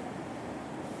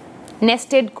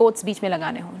 Nested quotes बीच में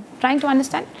लगाने हों. Trying to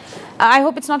understand? I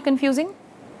hope it's not confusing.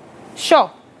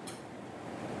 Sure.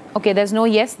 Okay, there's no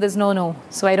yes, there's no no.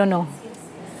 So I don't know.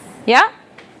 Yeah?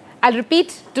 I'll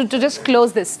repeat to just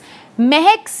close this.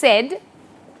 Mehak said,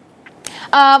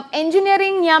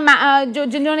 engineering या जो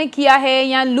जिन्होंने किया है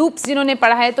या loops जिन्होंने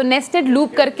पढ़ा है तो nested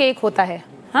loop करके एक होता है,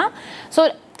 हाँ? So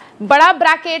बड़ा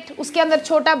bracket उसके अंदर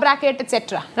छोटा bracket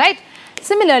etc. Right?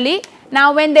 Similarly,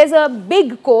 now when there's a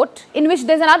big quote in which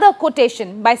there's another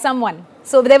quotation by someone.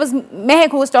 So there was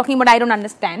Mehak who was talking about I don't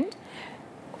understand.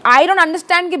 I don't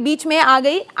understand के बीच में आ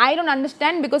गई I don't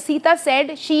understand because Sita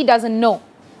said she doesn't know.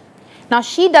 Now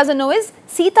she doesn't know is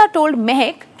Sita told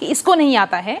Mehak कि इसको नहीं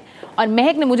आता है और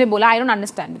Mehak ने मुझे बोला I don't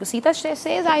understand because Sita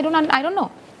says I don't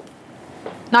know.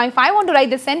 Now if I want to write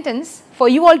this sentence for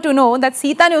you all to know that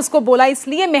Sita ने उसको बोला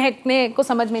इसलिए Mehak ने को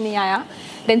समझ में नहीं आया,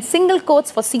 then single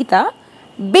quotes for Sita,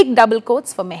 big double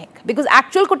quotes for Mehak because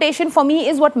actual quotation for me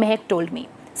is what Mehak told me.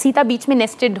 Sita बीच में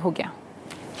nested हो गया.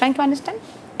 Trying to understand?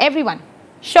 Everyone.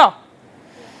 Sure.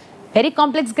 Very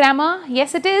complex grammar.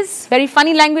 Yes, it is. Very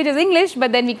funny language is English,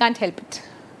 but then we can't help it.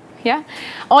 Yeah.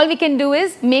 All we can do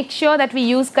is make sure that we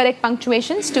use correct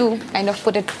punctuations to kind of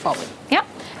put it forward. Yeah.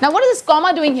 Now, what is this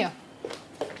comma doing here?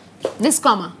 This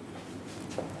comma.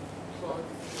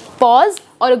 Pause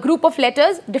or a group of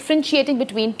letters differentiating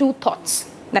between two thoughts.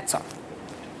 That's all.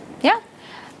 Yeah.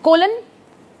 Colon.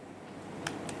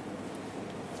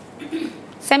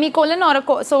 Semicolon or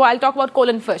a so I'll talk about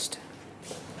colon first.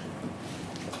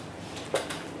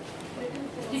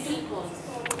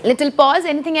 Little pause.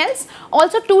 Anything else?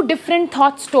 Also two different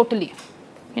thoughts totally.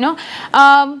 You know,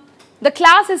 the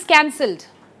class is cancelled.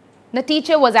 The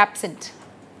teacher was absent.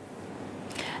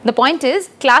 The point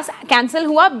is class cancel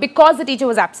hua because the teacher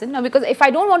was absent. Now because if I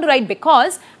don't want to write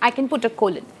because, I can put a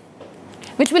colon,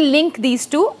 which will link these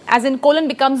two, as in colon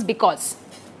becomes because.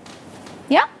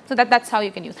 Yeah, so that's how you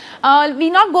can use. We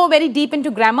not go very deep into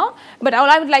grammar, but all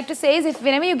I would like to say is if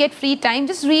whenever you get free time,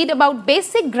 just read about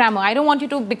basic grammar. I don't want you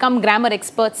to become grammar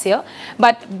experts here,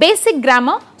 but basic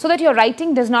grammar so that your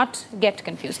writing does not get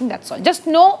confusing, that's all. Just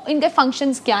know in their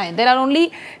functions क्या है. There are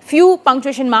only few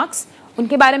punctuation marks.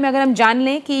 उनके बारे में अगर हम जान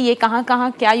लें कि ये कहाँ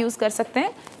कहाँ क्या use कर सकते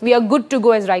हैं, we are good to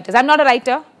go as writers. I'm not a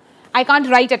writer. I can't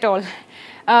write at all.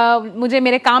 मुझे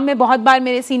मेरे काम में बहुत बार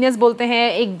मेरे सीनियर्स बोलते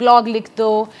हैं एक ब्लॉग लिख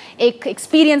दो, एक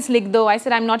एक्सपीरियंस लिख दो. I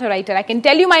said I'm not a writer. I can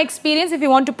tell you my experience. If you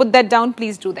want to put that down,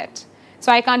 please do that.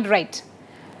 So I can't write.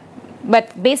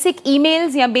 But basic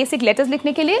emails या basic letters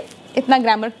लिखने के लिए इतना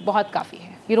grammar बहुत काफ़ी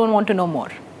है. You don't want to know more.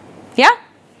 Yeah?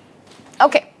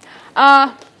 Okay.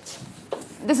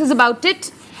 This is about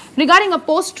it. Regarding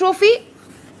apostrophe,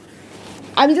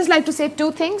 I will just like to say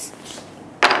two things.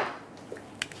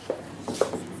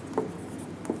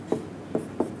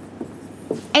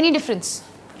 Any difference?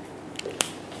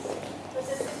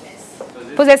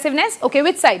 Possessiveness. Possessiveness? Okay,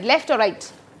 which side? Left or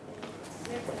right?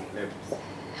 Left.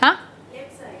 Huh?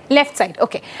 Left side. Left side,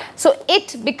 okay. So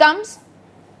it becomes?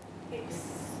 It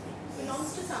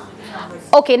belongs to somebody.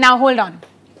 Okay, now hold on.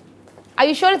 Are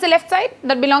you sure it's the left side,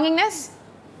 that belongingness?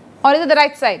 Or is it the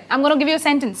right side? I'm going to give you a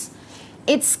sentence.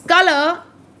 Its color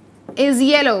is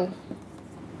yellow.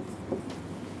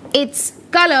 Its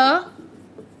color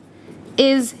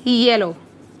is yellow.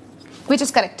 Which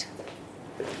is correct?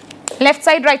 Left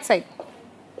side, right side?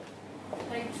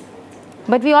 Right.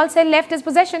 But we all said left is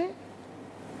possession.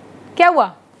 Kya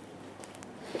hua?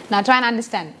 Now try and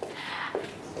understand.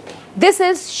 This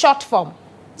is short form.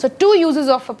 So two uses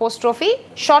of apostrophe,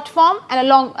 short form and a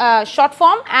long short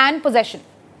form and possession.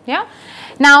 Yeah.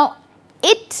 Now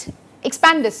it,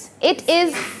 expand this. It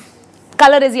is,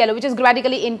 color is yellow, which is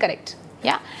grammatically incorrect.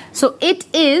 Yeah. So it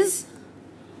is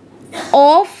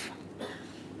of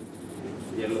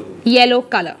yellow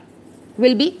color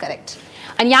will be correct.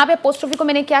 And यहाँ पे apostrophe को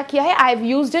मैंने क्या किया है? I have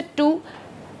used it to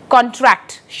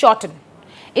contract, shorten.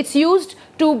 It's used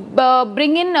to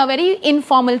bring in a very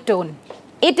informal tone.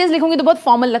 It is लिखूँगी तो बहुत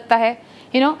formal लगता है.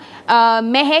 You know,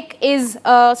 Mehak is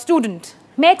a student.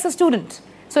 Mehak's a student.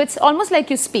 So it's almost like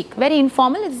you speak. Very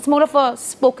informal. It's more of a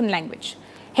spoken language.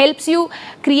 Helps you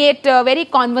create a very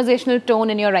conversational tone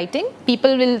in your writing.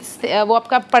 People will, वो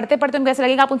आपका पढ़ते पढ़ते उनको ऐसा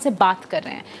लगेगा आप उनसे बात कर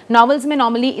रहे हैं. Novels में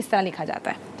normally इस तरह लिखा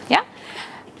जाता है. Yeah?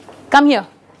 Come here.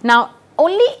 Now,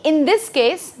 only in this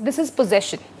case, this is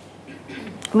possession.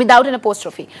 Without an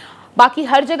apostrophe. बाकी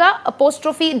हर जगह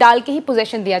apostrophe डाल के ही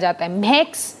possession दिया जाता है.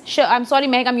 Mehak's, I'm sorry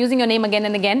Mehak, I'm using your name again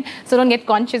and again, so don't get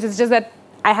conscious. It's just that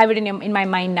I have it in my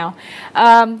mind now.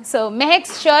 So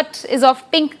Mehak's shirt is of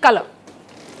pink color.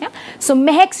 Yeah? So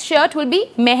Mehak's shirt will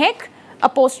be Mehak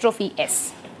apostrophe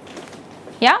S.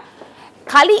 Yeah?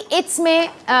 Khali it's में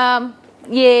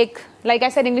ये एक, like I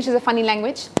said, English is a funny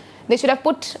language. They should have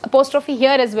put apostrophe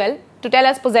here as well to tell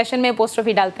us possession में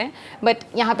apostrophe डालते हैं, but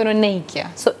यहाँ पे उन्होंने नहीं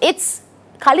किया. So it's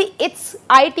खाली it's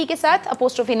it के साथ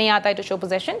apostrophe नहीं आता है to show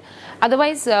possession.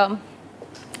 Otherwise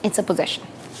It's a possession.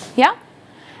 Yeah?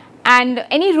 And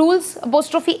any rules?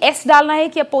 Apostrophe S डालना है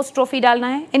कि apostrophe डालना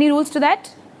है? Any rules to that?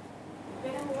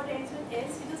 When a word ends with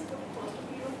S, you just put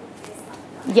apostrophe, you don't put S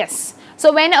after that. Yes.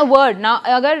 So when a word, now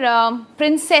अगर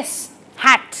princess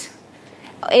hat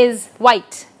is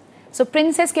white, so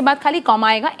princess के बाद खाली comma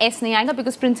आएगा, S नहीं आएगा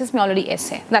because princess में already S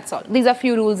है. That's all. These are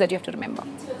few rules that you have to remember.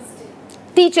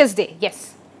 Teacher's Day,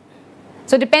 yes.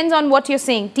 So depends on what you're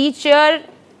saying. Teacher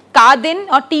का दिन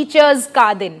or teachers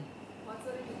का दिन.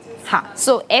 हाँ.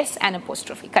 So S and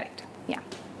apostrophe, correct. Yeah.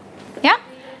 Yeah.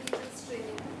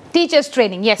 Teachers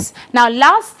training, yes. Now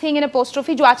last thing in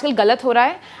apostrophe जो आजकल गलत हो रहा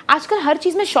है, आजकल हर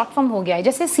चीज में short form हो गया है,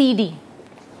 जैसे CD,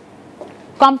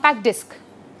 compact disc.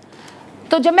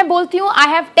 तो जब मैं बोलती हूँ I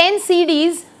have 10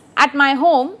 CDs at my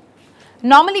home,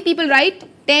 normally people write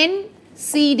 10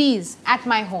 CDs at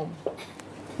my home.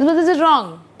 So this is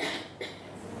wrong.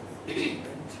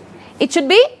 It should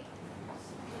be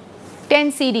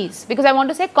 10 CDs because I want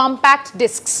to say compact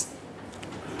discs.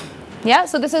 Yeah,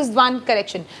 so this is one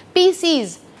correction.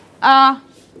 PCs,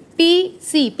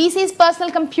 PC is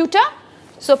personal computer.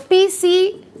 So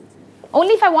PC,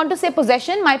 only if I want to say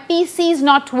possession, my PC is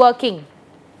not working.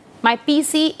 My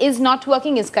PC is not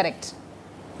working is correct.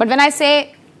 But when I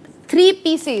say 3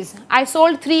 PCs, I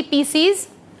sold 3 PCs,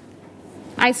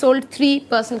 I sold 3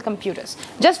 personal computers.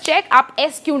 Just check आप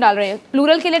S क्यों डाल रहे हैं?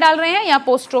 Plural के लिए डाल रहे हैं या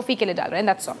apostrophe के लिए डाल रहे हैं?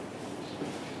 That's all.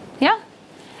 Yeah?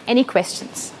 Any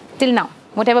questions till now?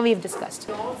 Whatever we have discussed.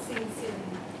 Yours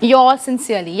sincerely. Yours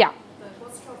sincerely, yeah. The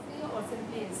apostrophe or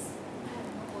simply S?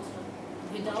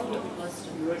 Without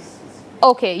apostrophe.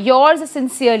 Okay, yours is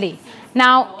sincerely.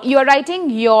 Now you are writing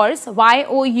yours,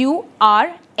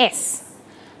 Y-O-U-R-S.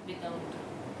 Without.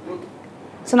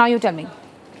 So now you tell me.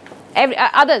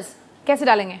 Others, कैसे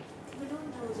डालेंगे?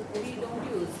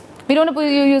 We don't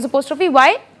use apostrophe.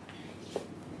 Why?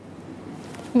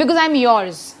 Because I'm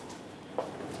yours.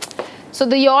 So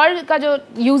the your का जो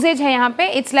usage है यहाँ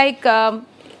पे, it's like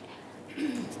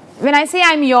when I say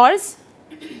I'm yours,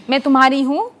 मैं तुम्हारी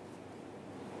हूँ.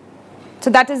 So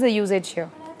that is the usage here.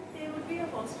 But I think there would be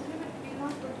apostrophe, but we will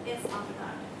not put S after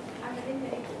that. I'm getting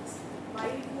many books.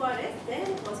 Y-U-R-S, then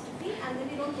apostrophe, and then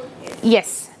we don't put S.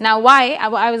 Yes. Now why?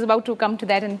 I was about to come to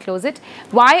that and close it.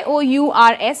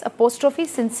 Y-O-U-R-S apostrophe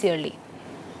sincerely.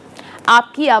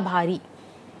 आपकी आभारी.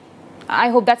 I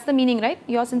hope that's the meaning, right?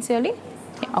 Yours sincerely?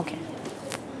 Yeah, okay.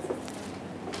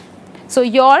 So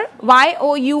your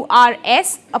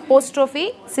Y-O-U-R-S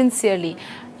apostrophe sincerely.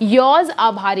 Yours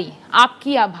आभारी.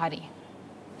 आपकी आभारी.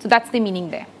 So that's the meaning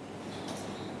there.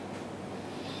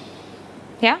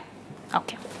 Yeah?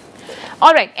 Okay.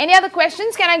 All right. Any other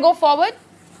questions? Can I go forward?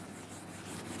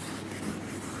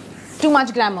 Too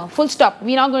much grammar. Full stop.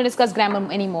 We're not going to discuss grammar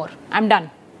anymore. I'm done.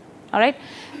 All right.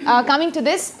 Coming to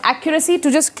this, accuracy.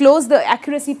 To just close the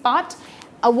accuracy part,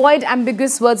 avoid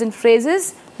ambiguous words and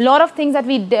phrases. A lot of things that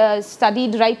we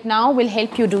studied right now will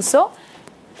help you do so.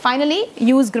 Finally,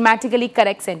 use grammatically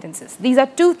correct sentences. These are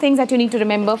 2 things that you need to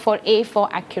remember for A for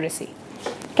accuracy.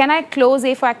 Can I close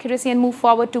A for accuracy and move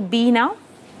forward to B now?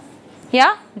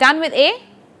 Yeah? Done with A? Yes.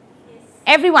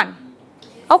 Everyone?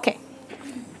 Okay.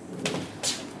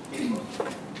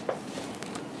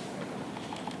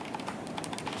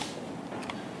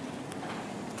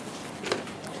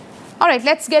 All right,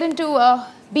 let's get into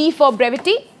B for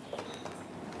brevity.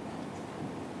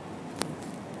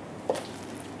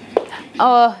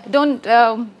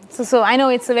 So I know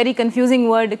it's a very confusing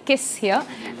word, kiss here,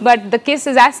 but the kiss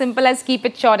is as simple as keep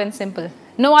it short and simple.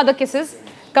 No other kisses.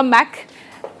 Come back.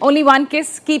 Only one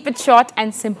kiss, keep it short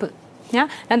and simple. Yeah.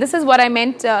 Now this is what I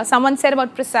meant. Someone said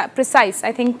about precise.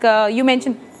 I think you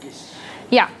mentioned.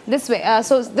 Yeah, this way.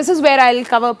 So this is where I'll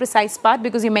cover precise part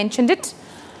because you mentioned it.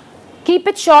 Keep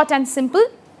it short and simple.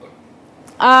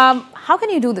 How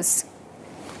can you do this?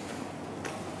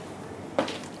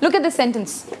 Look at this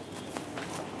sentence.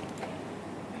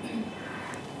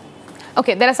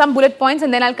 Okay, there are some bullet points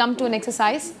and then I'll come to an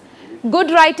exercise.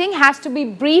 Good writing has to be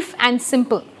brief and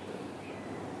simple.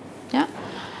 Yeah.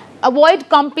 Avoid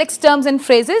complex terms and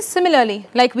phrases. Similarly,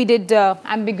 like we did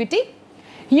ambiguity.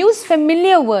 Use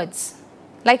familiar words.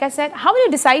 Like I said, how will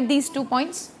you decide these 2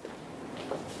 points?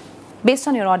 Based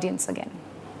on your audience again.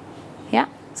 Yeah.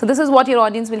 So this is what your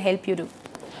audience will help you do.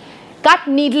 Cut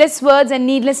needless words and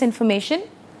needless information.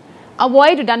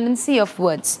 Avoid redundancy of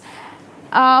words.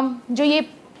 जो ये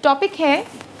topic है,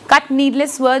 cut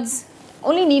needless words,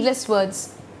 only needless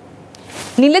words.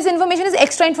 Needless information is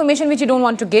extra information which you don't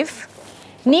want to give.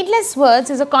 Needless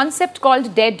words is a concept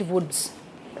called dead woods.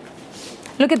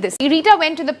 Look at this. Rita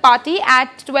went to the party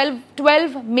at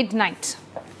 12 midnight.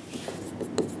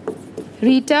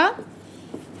 Rita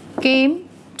came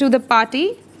to the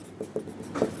party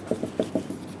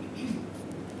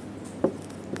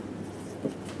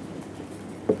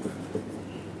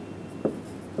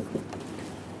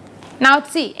Now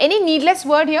see, any needless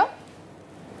word here?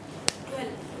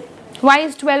 12. Why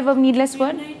is 12 a needless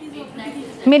word?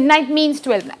 Midnight means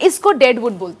 12. इसको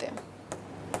deadwood बोलते हैं.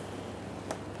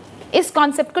 इस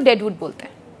concept को deadwood बोलते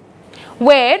हैं.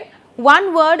 Where one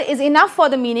word is enough for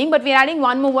the meaning, but we are adding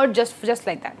one more word just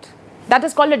like that. That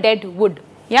is called a deadwood.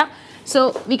 Yeah. So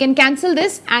we can cancel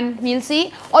this and we'll see,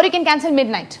 or you can cancel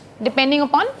midnight, depending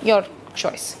upon your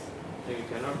choice. So you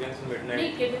cannot cancel midnight.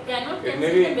 नहीं, cannot It cancel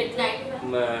may be, the midnight.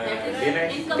 That is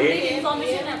daylight, incomplete day.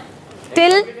 information.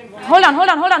 Till, hold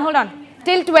on.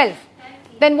 Till 12.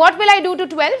 Then what will I do to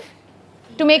 12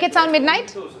 to make it sound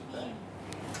midnight?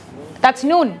 That's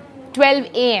noon. 12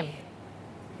 a.m.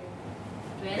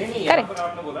 नहीं, Correct. यहाँ पर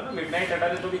आपने बोला ना midnight हटा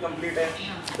दे तो भी complete है.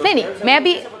 तो नहीं, 12 मैं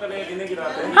भी- कैसे पता लगेगा दिन की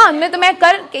रात है? हाँ, मैं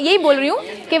यही बोल रही हूँ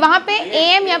कि वहाँ पे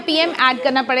AM या PM ऐड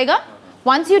करना पड़ेगा.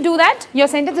 Once you do that, your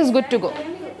sentence is good to go.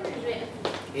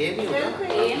 A भी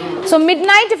होगा. So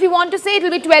midnight, if you want to say, it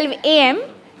will be 12 a.m.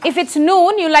 If it's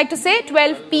noon, you like to say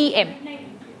 12 p.m.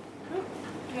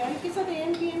 12 के साथ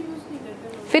AM PM use नहीं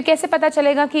करते. फिर कैसे पता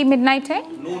चलेगा कि midnight है?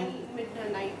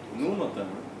 Midnight. Noon होता है.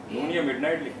 Noon या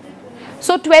midnight लिखते हैं.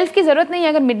 So 12 की जरूरत नहीं है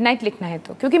अगर midnight लिखना है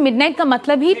तो, क्योंकि midnight का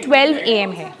मतलब ही 12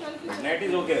 a.m. है. Midnight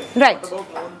is okay. Right. What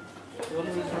about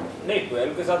noon? नहीं,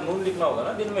 12 के साथ noon लिखना होगा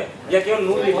ना दिन में, या केवल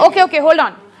noon लिखना? Okay, hold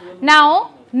on. Now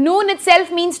noon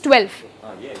itself means 12.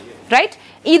 हाँ, ये. Right?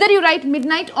 Either you write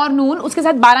midnight or noon, उसके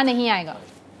साथ 12 नहीं आएगा.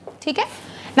 ठीक है?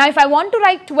 Now if I want to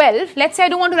write 12, let's say I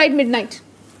don't want to write midnight.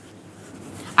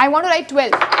 I want to write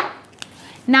 12.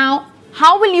 Now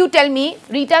how will you tell me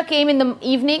Rita came in the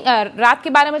evening, रात के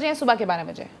 12 बजे या सुबह के 12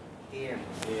 बजे?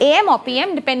 AM or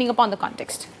PM depending upon the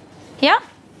context. Yeah?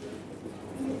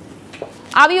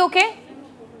 Are we okay?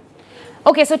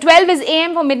 Okay, so 12 is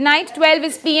AM for midnight, 12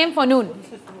 is PM for noon.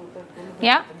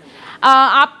 Yeah?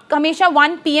 आप हमेशा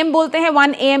 1 PM बोलते हैं,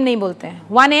 1 AM नहीं बोलते हैं.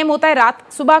 1 AM होता है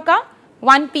रात सुबह का,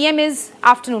 1 PM is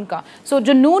afternoon का. So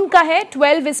जो noon का है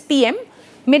 12 is PM,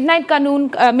 midnight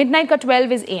का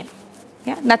 12 is AM.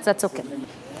 Yeah, that's okay.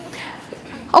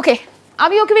 Okay, are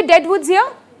we okay with deadwoods here?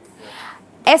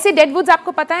 ऐसे deadwoods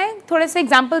आपको पता है? थोड़े से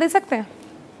example दे सकते हैं?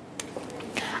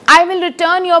 I will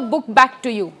return your book back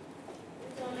to you.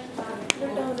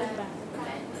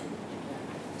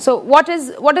 So what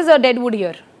is a deadwood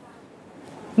here?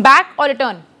 Back or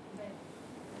return?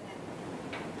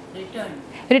 Return.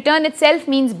 Return itself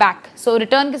means back. So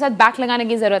return के साथ back लगाने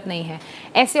की जरूरत नहीं है.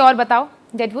 ऐसे और बताओ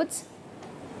deadwoods.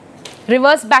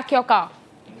 Reverse back your car.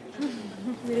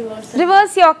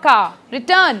 Reverse your car.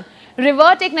 Return.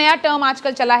 Revert एक नया term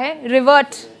आजकल चला है.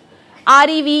 Revert.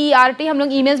 REVERT हम लोग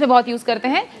emails में बहुत use करते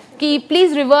हैं कि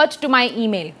please revert to my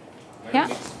email. क्या?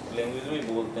 लैंग्वेज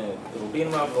में बोलते हैं, रूटीन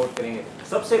में आप नोट करेंगे,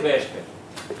 सबसे बेस्ट है.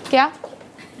 क्या?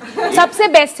 सबसे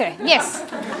बेस्ट है. Yes.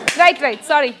 Right.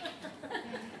 Sorry.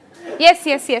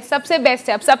 Yes. सबसे बेस्ट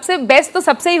है. अब सबसे बेस्ट तो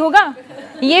सबसे ही होगा.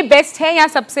 ये बेस्ट है या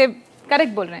सबसे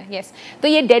करेक्ट बोल रहे हैं. यस. तो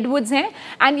ये डेडवुड्स हैं.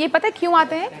 एंड ये पता है क्यों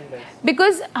आते हैं?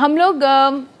 बिकॉज हम लोग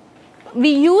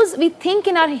we think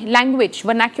in our language,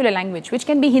 vernacular language, which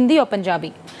can be Hindi or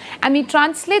Punjabi, and we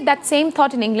translate that same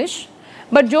thought in English.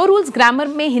 But जो रूल्स ग्रामर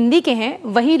में हिंदी के हैं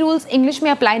वही रूल्स इंग्लिश में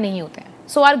अप्लाई नहीं होते हैं.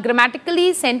 सो आर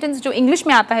ग्रामेटिकली सेंटेंस जो इंग्लिश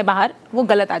में आता है बाहर वो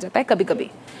गलत आ जाता है कभी कभी.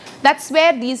 That's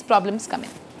where these problems come in.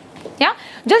 Yeah,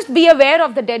 just be aware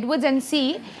of the deadwoods and see,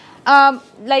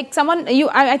 like someone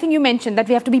I think you mentioned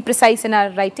that we have to be precise in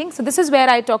our writing. So this is where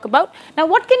I talk about. Now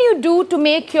what can you do to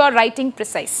make your writing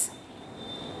precise?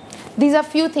 These are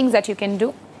few things that you can do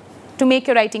to make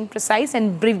your writing precise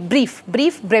and brief,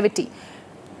 brevity.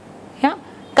 Yeah,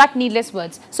 cut needless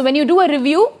words. So when you do a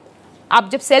review, आप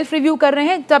जब self review कर रहे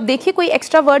हैं तो आप देखिए कोई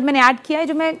extra word मैंने add किया है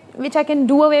जो मैं which I can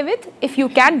do away with. If you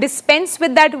can dispense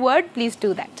with that word, please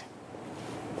do that.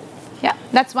 Yeah,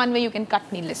 that's one way you can cut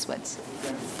needless words.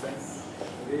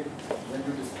 When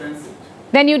you dispense it.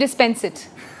 Then you dispense it.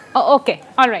 Oh, okay,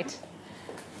 all right.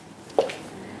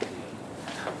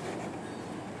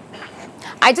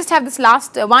 I just have this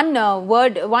last one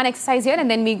exercise here and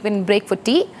then we can break for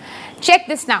tea. Check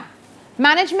this now.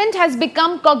 Management has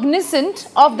become cognizant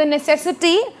of the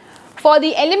necessity for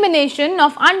the elimination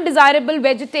of undesirable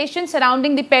vegetation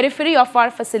surrounding the periphery of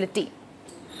our facility.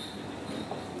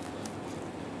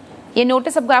 ये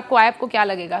notice अब आपको आया, आपको क्या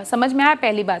लगेगा? समझ में आया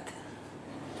पहली बात?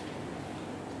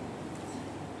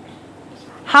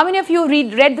 How many of you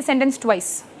read the sentence twice?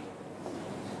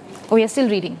 Oh, you're still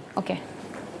reading. Okay,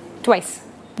 twice.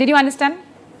 Did you understand?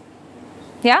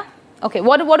 Yeah. Okay.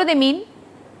 What do they mean? It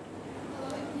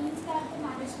means that the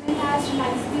management has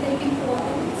realized the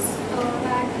importance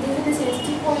that there is a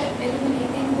necessity for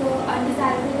eliminating the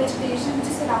undesirable vegetation which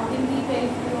is surrounding the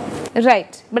periphery of.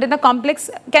 Right. But in the complex,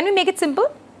 can we make it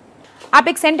simple? आप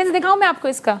एक sentence दिखाऊं मैं आपको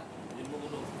इसका?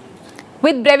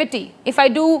 with brevity. If I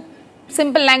do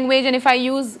simple language and if I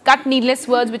use cut needless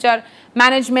words which are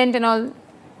management and all,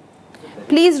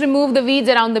 please remove the weeds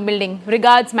around the building.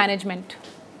 Regards management.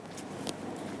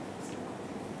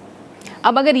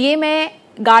 अब अगर ये मैं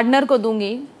गार्डनर को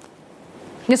दूंगी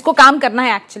जिसको काम करना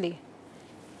है एक्चुअली,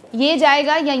 ये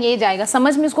जाएगा या ये जाएगा,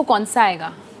 समझ में उसको कौन सा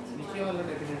आएगा,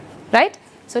 right?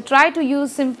 So try to use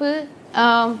simple.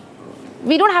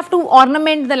 We don't have to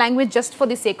ornament the language just for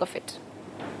the sake of it.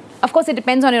 Of course, it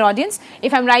depends on your audience.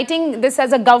 If I'm writing this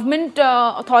as a government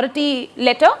authority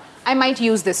letter, I might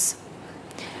use this.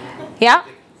 Yeah,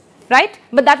 right?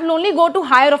 But that will only go to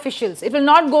higher officials. It will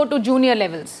not go to junior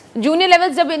levels. Junior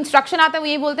levels जब instruction आता है वो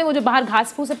ये बोलते हैं वो जो बाहर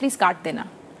घास फूस है please काट देना.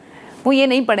 वो ये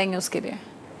नहीं पढ़ेंगे उसके लिए.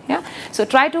 Yeah. So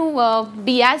try to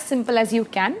be as simple as you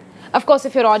can. Of course,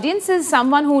 if your audience is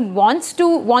someone who wants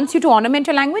you to ornament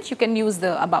your language, you can use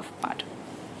the above part.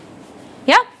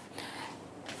 Yeah.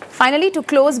 Finally, to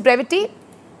close brevity,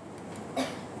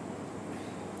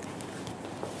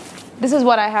 this is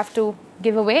what I have to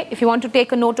give away. If you want to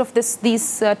take a note of these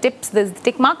tips, these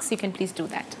tick marks, you can please do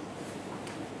that.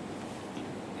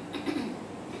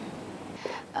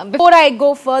 Before I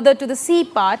go further to the C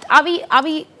part, are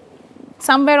we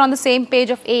somewhere on the same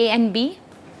page of A and B?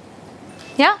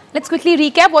 Yeah. Let's quickly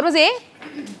recap. What was A?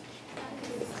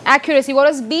 Accuracy. What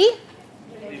was B?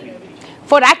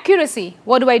 For accuracy,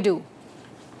 what do I do?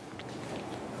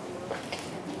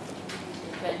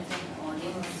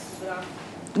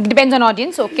 Depends on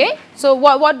audience. Okay. So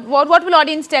what will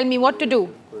audience tell me what to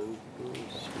do?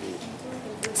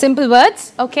 Simple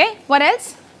words. Okay. What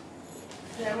else?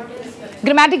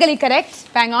 Grammatically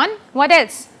correct. Bang on. What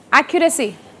else?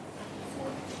 Accuracy.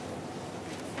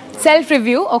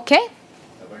 Self-review. Okay.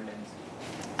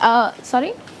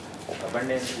 Sorry?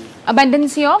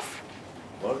 Abundancy of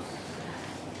words.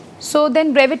 So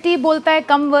then brevity बोलता है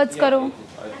कम words करो.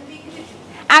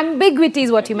 Ambiguity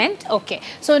is what you meant. Okay.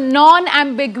 So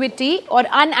non-ambiguity or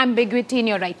unambiguity in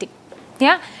your writing.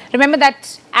 Yeah. Remember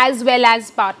that as well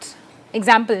as part.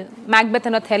 Example, Macbeth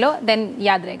and Othello. Then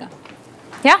याद रहेगा.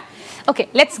 Yeah. Okay.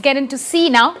 Let's get into C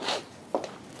now.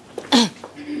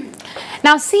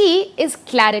 Now C is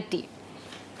clarity.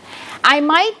 I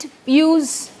might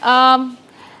use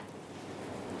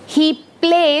he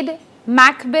played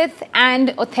Macbeth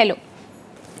and Othello.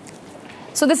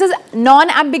 So this is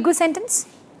non-ambiguous sentence.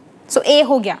 So A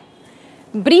हो गया.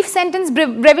 Brief sentence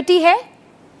brevity है.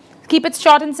 Keep it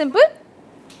short and simple.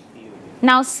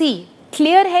 Now C,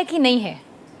 clear है कि नहीं है?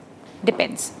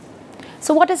 Depends.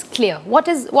 So what is clear? What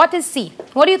is C?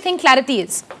 What do you think clarity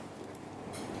is?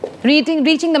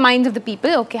 Reaching the minds of the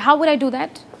people. Okay, how would I do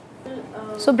that?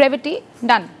 So brevity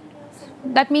done.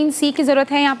 That means C की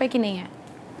ज़रूरत है यहाँ पे कि नहीं है?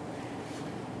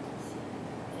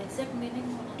 Exact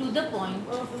meaning to the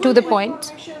point. To the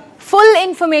point. Full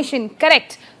information.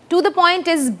 Correct. To the point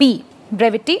is B.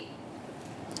 Brevity.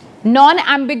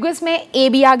 Non-ambiguous में A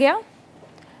भी आ गया.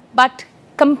 But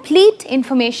complete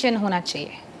information होना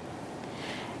चाहिए.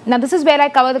 Now this is where I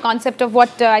cover the concept of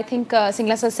what I think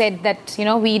Singla sir said, that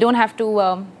we don't have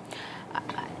to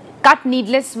cut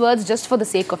needless words just for the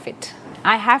sake of it.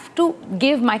 I have to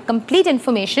give my complete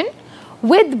information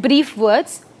with brief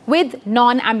words, with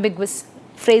non-ambiguous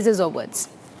phrases or words.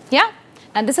 Yeah.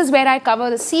 And this is where I cover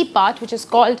the C part, which is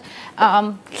called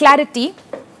clarity.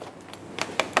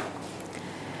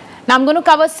 Now I'm going to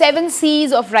cover 7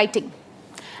 C's of writing.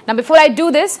 Now before I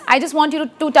do this, I just want you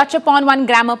to touch upon one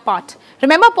grammar part.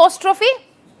 Remember apostrophe?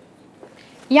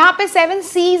 यहाँ पे 7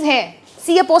 C's है.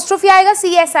 C apostrophe आएगा,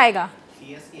 C S आएगा.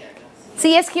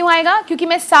 C S क्यों आएगा? क्योंकि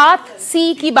मैं 7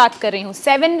 C की बात कर रही हूँ.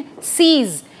 7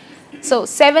 C's. So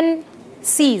 7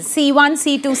 C's. C1,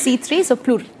 C2, C3. So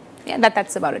plural. Yeah,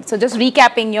 that's about it. So just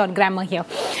recapping your grammar here.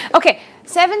 Okay,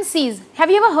 7 C's. Have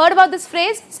you ever heard about this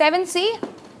phrase? 7 C?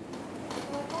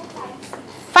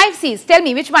 5 C's. Tell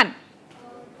me which one?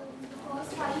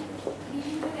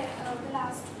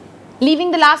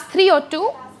 Leaving the last 3 or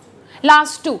 2?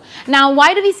 Last 2. Now,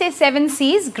 why do we say 7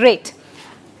 C's? Great.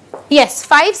 Yes,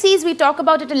 5 C's we talk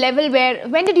about at a level where,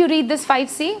 when did you read this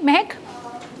 5C, Mehak?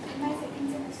 In my second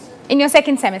semester. In your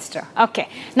second semester. Okay.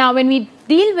 Now, when we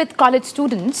deal with college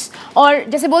students, और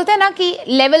जैसे बोलते हैं ना कि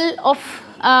level of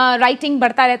writing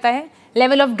बढ़ता रहता है,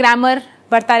 level of grammar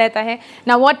बढ़ता रहता है.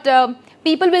 Now, what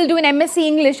people will do in MSc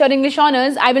English or English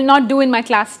Honours, I will not do in my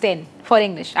class 10 for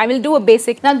English. I will do a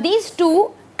basic. Now, these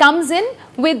two comes in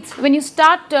with when you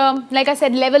start, like I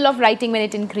said, level of writing when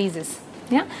it increases.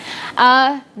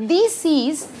 Yeah, these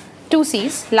C's, 2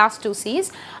 C's, last 2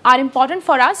 C's, are important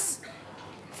for us,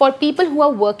 for people who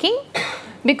are working,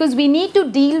 because we need to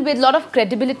deal with a lot of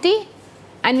credibility,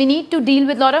 and we need to deal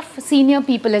with a lot of senior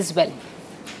people as well.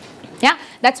 Yeah,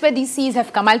 that's where these C's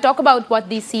have come. I'll talk about what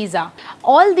these C's are.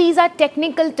 All these are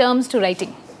technical terms to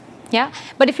writing. Yeah,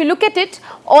 but if you look at it,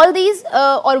 all these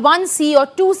or 1C or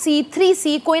 2C,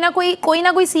 3C, कोई ना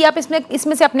कोई C आप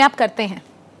इसमें से अपने आप करते हैं.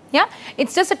 Yeah,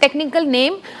 it's just a technical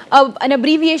name, an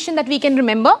abbreviation that we can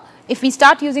remember. If we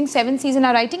start using 7 C's in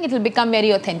our writing, it will become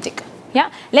very authentic. Yeah,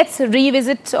 let's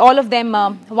revisit all of them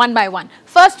one by one.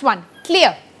 First one,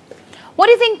 clear. What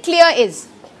do you think clear is?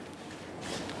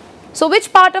 So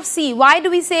which part of C? Why do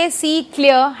we say C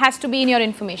clear has to be in your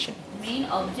information? Main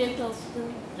object of the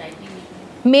writing.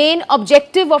 Main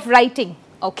objective of writing,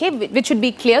 okay, which should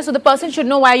be clear. So the person should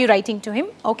know why you're writing to him,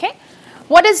 okay.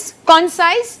 What is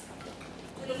concise?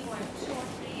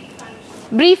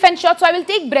 Brief and short. So I will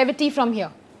take brevity from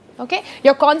here, okay.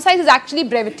 Your concise is actually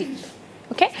brevity,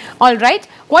 okay. All right.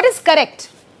 What is correct?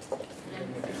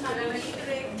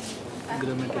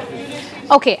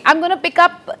 Okay, I'm going to pick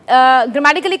up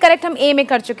grammatically correct. हम A में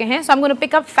कर चुके हैं, so I'm going to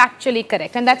pick up factually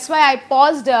correct, and that's why I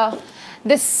paused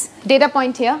this data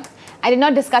point here. I did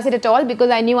not discuss it at all because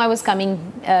I knew I was coming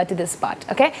to this part.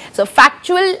 Okay, so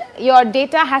factual, your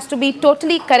data has to be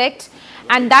totally correct,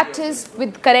 and that is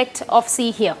with correct of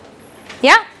C here.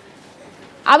 Yeah,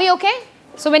 are we okay?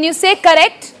 So when you say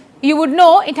correct, you would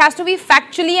know it has to be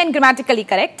factually and grammatically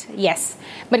correct. Yes,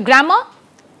 but grammar,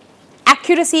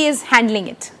 accuracy is handling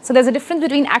it. So there's a difference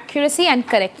between accuracy and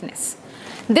correctness.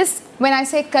 This, when I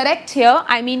say correct here,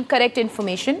 I mean correct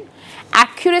information.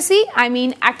 Accuracy, I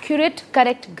mean accurate,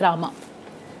 correct grammar.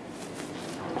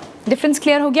 Difference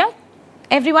clear ho gaya?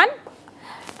 Everyone?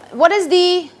 What is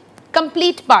the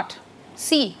complete part?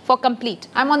 C for complete.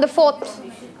 I'm on the 4th.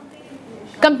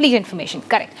 Complete information,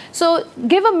 correct. So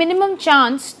give a minimum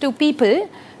chance to people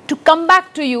to come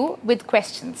back to you with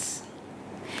questions.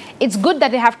 It's good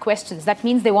that they have questions. That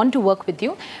means they want to work with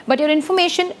you. But your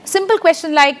information, simple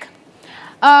question like,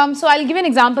 so I'll give you an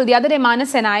example. The other day,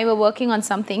 Manas and I were working on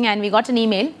something and we got an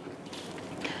email.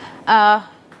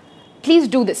 Please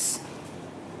do this.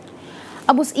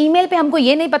 अब उस email पे हमको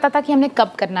ये नहीं पता था कि हमने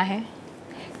कब करना है,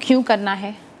 क्यों करना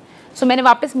है. So मैंने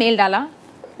वापस mail डाला,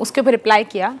 उसके ऊपर reply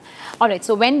किया. Alright,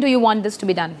 so when do you want this to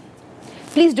be done?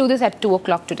 Please do this at 2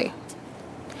 o'clock today.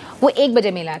 वो 1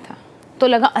 बजे mail आया था. तो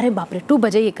लगा अरे बाप रे 2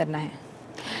 बजे ये करना है.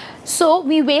 So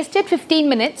we wasted 15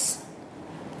 minutes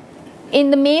in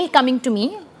the mail coming to me.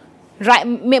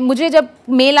 मुझे जब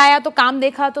मेल आया तो काम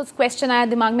देखा तो क्वेश्चन आया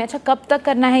दिमाग में, अच्छा कब तक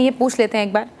करना है ये पूछ लेते हैं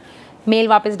एक बार. मेल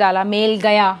वापस डाला, मेल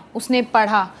गया, उसने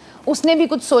पढ़ा, उसने भी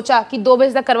कुछ सोचा कि 2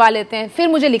 बजे तक करवा लेते हैं, फिर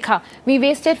मुझे लिखा. We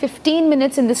wasted 15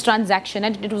 minutes in this transaction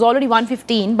and it was already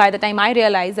 1:15 by the time I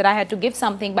realized that I had to give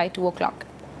something by 2 o'clock.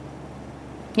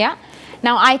 Yeah.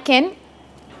 Now I can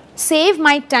save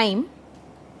my time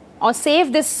or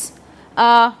save this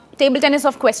table tennis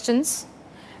of questions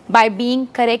by being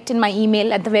correct in my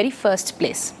email at the very first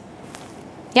place.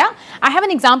 Yeah, I have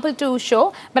an example to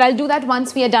show, but I'll do that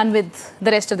once we are done with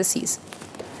the rest of the C's.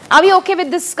 Are we okay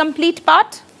with this complete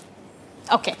part?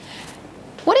 Okay.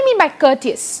 What do you mean by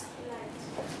courteous?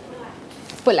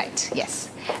 Polite, yes.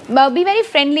 Be very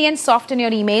friendly and soft in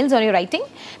your emails or your writing.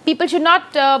 People should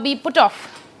not be put off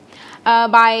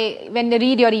by when they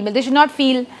read your email. They should not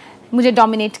feel मुझे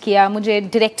dominate किया,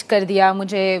 मुझे direct कर दिया,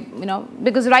 मुझे, you know,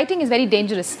 because writing is very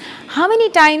dangerous. How many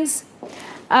times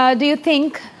do you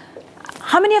think,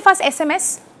 how many of us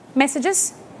SMS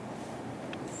messages?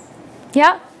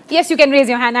 Yeah? Yes, you can raise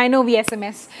your hand. I know we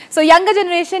SMS. So younger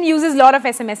generation uses a lot of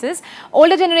SMSs.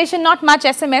 Older generation, not much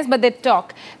SMS, but they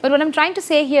talk. But what I'm trying to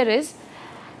say here is,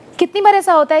 कितनी बार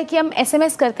ऐसा होता है कि हम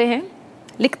SMS करते हैं,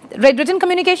 written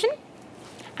communication,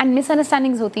 and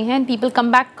misunderstandings होती हैं, and people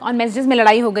come back on messages में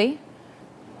लड़ाई हो गई,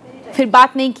 फिर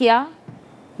बात नहीं किया,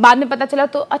 बाद में पता चला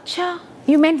तो अच्छा,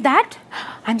 you meant that?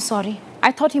 I'm sorry,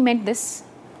 I thought you meant this.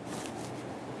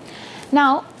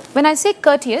 Now, when I say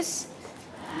courteous,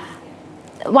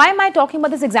 why am I talking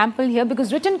about this example here?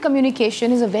 Because written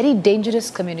communication is a very dangerous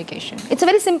communication. It's a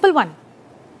very simple one.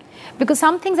 Because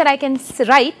some things that I can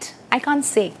write, I can't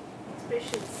say.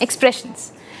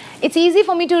 Expressions. It's easy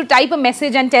for me to type a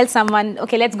message and tell someone,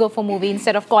 okay, let's go for a movie,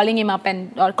 instead of calling him up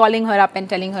or calling her up and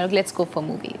telling her, let's go for a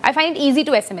movie. I find it easy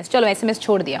to SMS. Chalo, SMS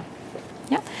chhod diya.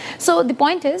 Yeah? So the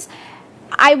point is,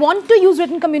 I want to use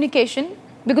written communication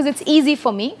because it's easy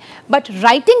for me, but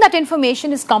writing that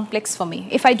information is complex for me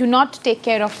if I do not take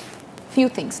care of few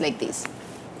things like these.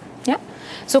 Yeah?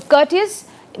 So courteous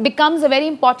becomes a very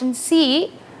important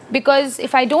C, because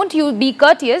if I don't be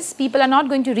courteous, people are not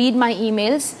going to read my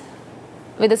emails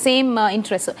with the same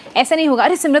interest. So, ऐसा नहीं होगा,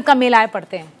 अरे सिमरत का mail आया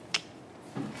पढ़ते हैं,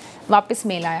 वापस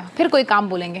mail आया, फिर कोई काम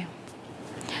बोलेंगे.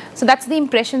 So that's the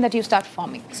impression that you start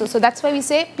forming. So that's why we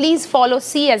say, please follow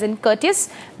C as in courteous,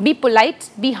 be polite,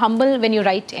 be humble when you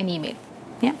write an email.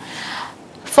 Yeah.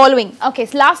 Following. Okay,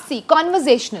 so last C,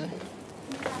 conversational,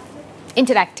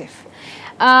 interactive.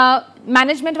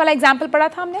 Management wala example pada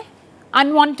tha humne,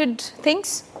 unwanted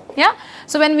things. Yeah.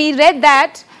 So when we read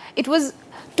that, it was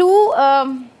two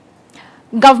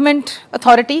government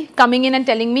authority coming in and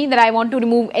telling me that I want to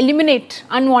eliminate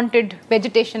unwanted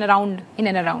vegetation around, in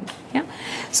and around. Yeah.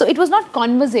 So it was not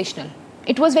conversational.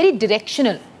 It was very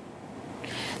directional.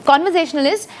 Conversational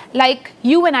is like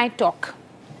you and I talk.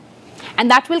 And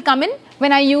that will come in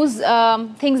when I use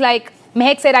things like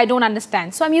Mehek said I don't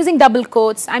understand. So I'm using double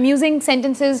quotes. I'm using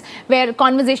sentences where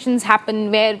conversations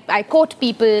happen, where I quote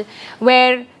people,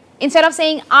 where instead of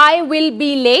saying I will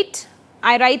be late,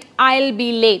 I write I'll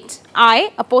be late.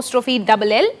 I apostrophe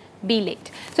double L, be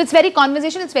late. So it's very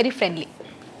conversational, it's very friendly.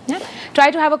 Yeah?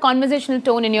 Try to have a conversational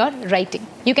tone in your writing.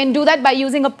 You can do that by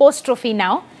using apostrophe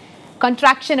now,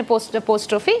 contraction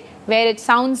apostrophe, where it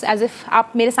sounds as if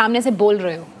आप मेरे सामने से बोल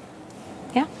रहे हो.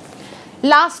 Yeah.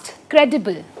 Last,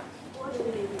 credible.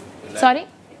 Sorry?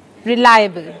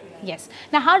 Reliable. Yes.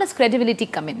 Now how does credibility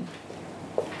come in?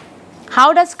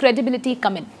 How does credibility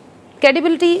come in?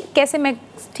 Credibility कैसे मैं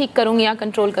ठीक करूँगी या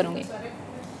control करूँगी?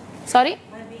 Sorry?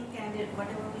 By being candid,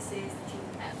 whatever we say is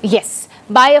true. Yes.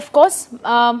 By, of course.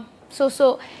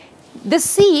 So this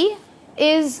C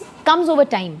comes over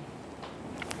time.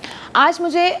 आज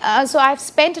मुझे so I've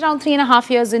spent around 3.5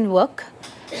 years in work.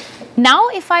 Now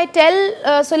if I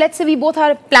tell, so let's say we both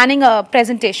are planning a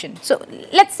presentation. So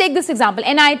let's take this example,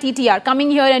 NITTR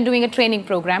coming here and doing a training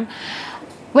program.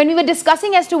 When we were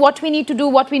discussing as to what we need to do,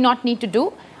 what we not need to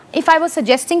do, if I was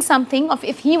suggesting something, or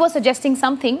if he was suggesting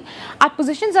something, our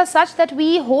positions are such that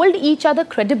we hold each other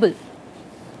credible.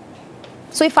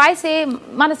 So if I say,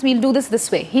 Manas, we'll do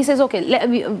this way. He says,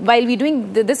 okay, while we're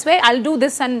doing this way, I'll do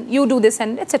this and you do this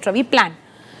and etc. We plan.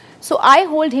 So I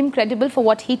hold him credible for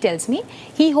what he tells me.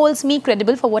 He holds me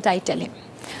credible for what I tell him.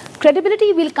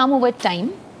 Credibility will come over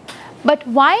time. But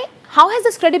why? How has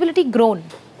this credibility grown?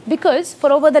 Because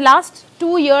for over the last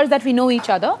 2 years that we know each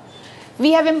other,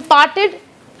 we have imparted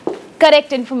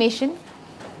correct information.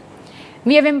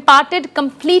 We have imparted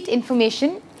complete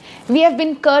information. We have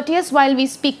been courteous while we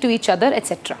speak to each other,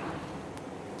 etc.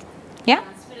 Yeah?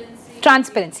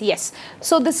 Transparency, yes.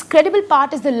 So this credible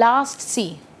part is the last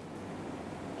C.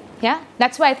 Yeah?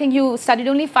 That's why I think you studied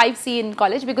only 5C in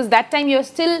college, because that time you're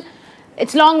still,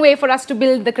 it's a long way for us to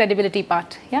build the credibility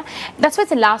part. Yeah? That's why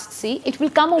it's the last C. It will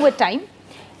come over time.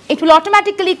 It will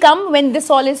automatically come when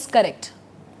this all is correct.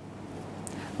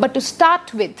 But to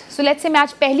start with, so let's say मैं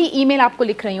आज पहली email आपको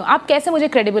लिख रही हूँ, आप कैसे मुझे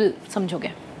credible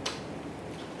समझोगे?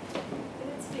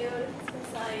 It's clear, it's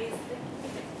concise, it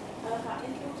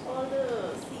includes all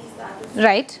the C's that is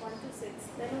Right. 1 to 6.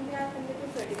 Then only I can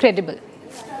get Credible.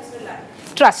 Rely.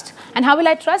 Trust. And how will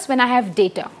I trust? When I have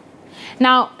data.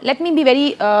 Now, let me be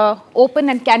very open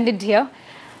and candid here.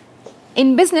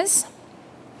 In business,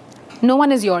 no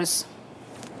one is yours.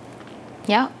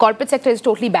 Yeah, corporate sector is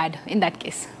totally bad in that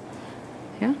case.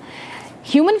 Yeah,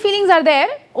 human feelings are there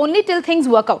only till things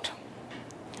work out.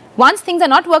 Once things are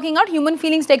not working out, human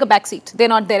feelings take a back seat. They're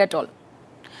not there at all.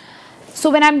 So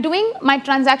when I'm doing my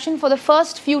transaction for the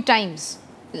first few times,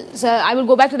 so I will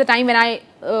go back to the time when I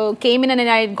came in and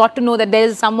I got to know that there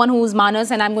is someone who's Manas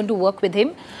and I'm going to work with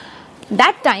him.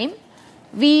 That time,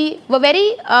 we were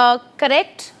very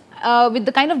correct with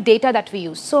the kind of data that we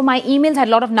use. So my emails had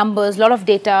a lot of numbers, a lot of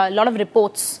data, a lot of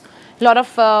reports, a lot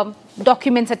of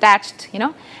documents attached, you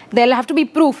know. There'll have to be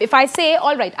proof. If I say,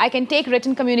 all right, I can take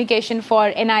written communication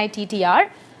for NITTR,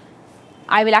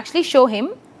 I will actually show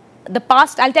him the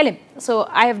past, I'll tell him. So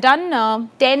I have done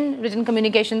 10 written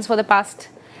communications for the past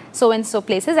so-and-so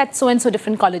places at so-and-so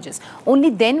different colleges. Only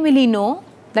then will he know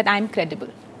that I'm credible.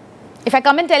 If I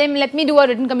come and tell him, let me do a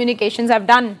written communications, I've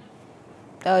done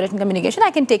written communication,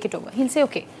 I can take it over. He'll say,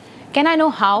 okay, can I know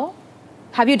how?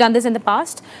 Have you done this in the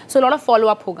past? So a lot of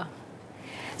follow-up hoga.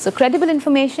 So credible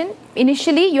information,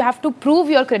 initially you have to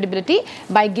prove your credibility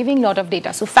by giving a lot of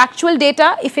data. So factual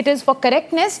data, if it is for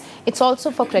correctness, it's also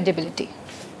for credibility.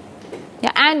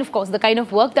 Yeah, and of course, the kind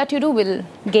of work that you do will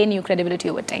gain you credibility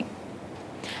over time.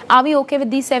 Are we okay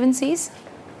with these 7 C's?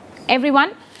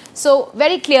 Everyone? So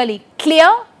very clearly, clear,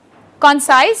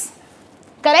 concise,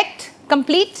 correct,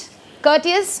 complete,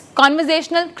 courteous,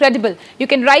 conversational, credible. You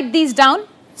can write these down.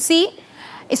 C.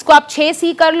 इसको आप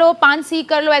 6C कर लो, 5C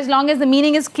कर लो, as long as the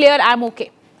meaning is clear, I'm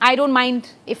okay. I don't mind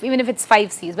even if it's 5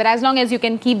 C's, but as long as you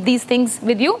can keep these things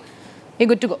with you, you're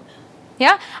good to go.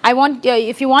 Yeah, I want,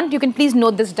 if you want, you can please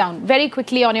note this down very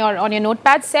quickly on your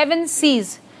notepad. 7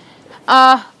 C's.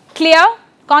 Clear,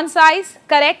 concise,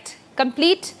 correct,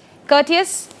 complete,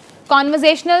 courteous,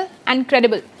 conversational, and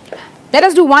credible. Let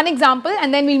us do one example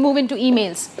and then we'll move into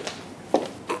emails.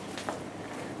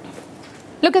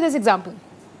 Look at this example.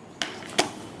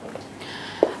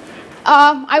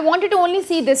 I wanted to only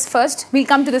see this first. We'll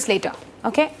come to this later.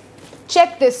 Okay?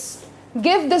 Check this.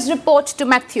 Give this report to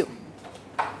Matthew.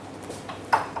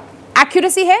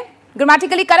 Accuracy hai?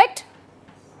 Grammatically correct?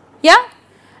 Yeah?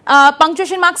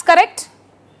 Punctuation marks correct?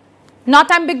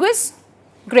 Not ambiguous?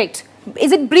 Great.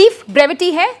 Is it brief?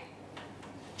 Brevity hai?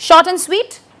 Short and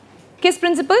sweet? KISS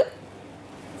principle?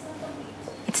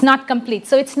 It's not complete.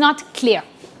 So it's not clear.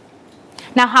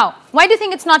 Now how? Why do you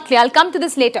think it's not clear? I'll come to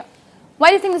this later. Why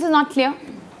do you think this is not clear?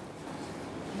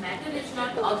 Matter is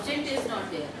not, object is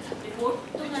not there. Report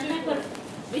तो करना है पर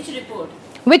which report?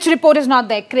 Which report is not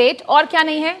there? Create. और क्या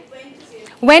नहीं है?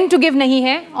 When to give नहीं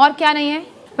है. और क्या नहीं है?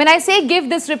 When I say give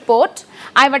this report,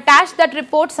 I've attached that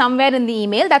report somewhere in the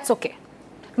email. That's okay.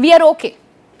 We are okay.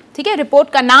 ठीक है?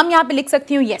 Report का नाम यहाँ पे लिख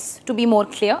सकती हूँ. Yes, to be more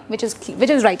clear, which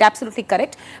is right, absolutely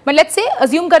correct. But let's say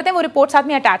assume करते हैं वो report साथ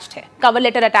में attached है. Cover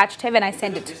letter attached है when I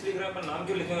send it. नाम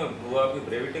क्यों लिखेंगे? वो आपकी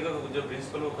brevity का जो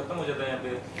principle वो खत्म हो जाता है यहाँ पे.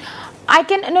 I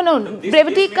can no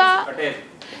brevity का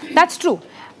that's true.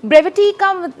 Brevity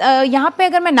का यहाँ पे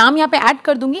अगर मैं नाम यहाँ पे add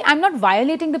कर दूँगी, I'm not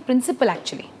violating the principle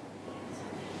actually.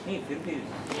 नहीं फिर भी.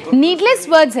 Needless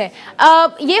words है.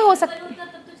 ये हो सकता तब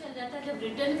तो चल जाता है, जब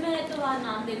रिटर्न में है तो वहाँ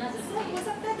नाम देना जरूरी हो है.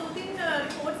 सकता है 2-3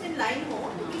 रिपोर्ट्स इन लाइन हो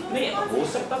नहीं हो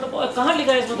सकता तो कहाँ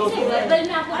लिखा है इसमें दो तीन. वर्बल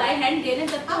में आपको बाय हैंड दे रहे हैं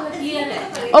तब तो क्लियर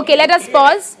है. Okay, let us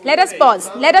pause.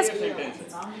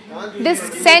 This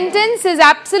sentence is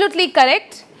absolutely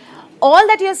correct. All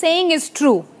that you are saying is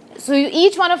true. So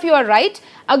each one of you are right.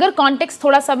 अगर context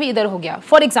थोड़ा सा भी इधर हो गया.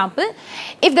 For example,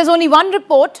 if there's only one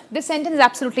report, this sentence is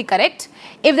absolutely correct.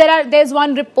 If there's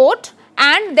one report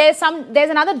and there's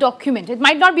another document, it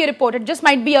might not be a report, it just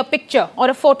might be a picture or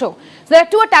a photo. So there are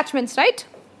two attachments, right?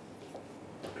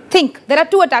 Think, there are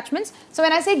two attachments. So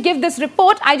when I say give this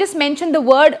report, I just mention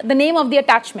the name of the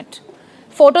attachment.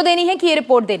 Photo देनी है कि ये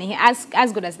report देनी है,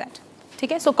 as good as that.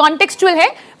 ठीक है? So contextual है,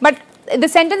 but the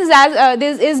sentence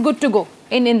is good to go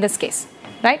in this case,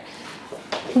 right?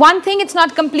 One thing, it's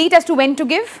not complete as to when to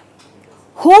give.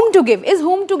 Whom to give? Is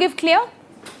whom to give clear?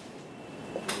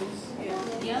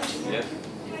 Yes.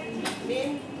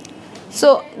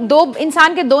 So दो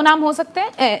इंसान के दो नाम हो सकते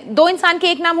हैं, दो इंसान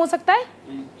के एक नाम हो सकता है,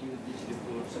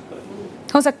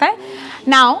 हो सकता है.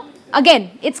 Now again,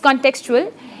 it's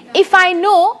contextual. If I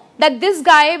know that this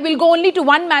guy will go only to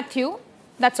one Matthew,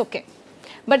 that's okay.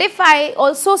 But if I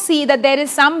also see that there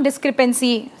is some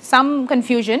discrepancy, some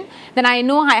confusion, then I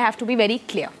know I have to be very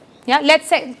clear. Yeah, let's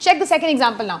say, check the second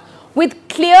example now. With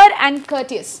clear and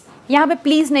courteous. यहाँ पे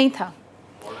please नहीं था,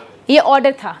 ये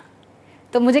order था.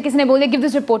 तो मुझे किसी ने बोल दिया give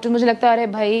this report, तो मुझे लगता है अरे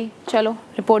भाई चलो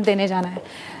report देने जाना है.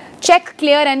 Check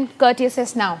clear and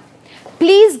courteous now.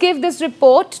 Please give this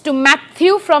report to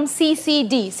Matthew from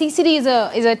CCD. CCD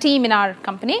is a team in our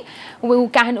company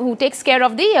who takes care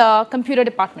of the computer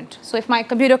department. So if my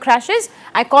computer crashes,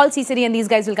 I call CCD and these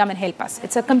guys will come and help us.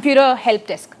 It's a computer help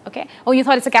desk. Okay. Oh, you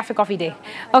thought it's a cafe coffee day.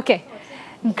 Okay.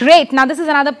 Great. Now this is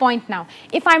another point now.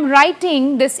 If I'm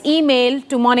writing this email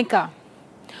to Monica,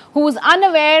 who is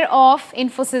unaware of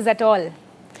Infosys at all,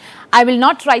 I will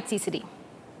not write CCD.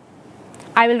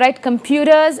 I will write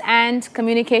computers and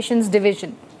communications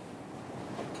division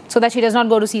so that she does not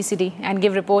go to CCD and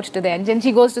give report to them. Then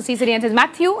she goes to CCD and says,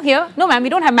 Matthew here? No ma'am, we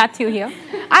don't have Matthew here.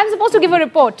 I'm supposed to give a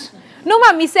report. No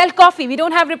ma'am, we sell coffee. We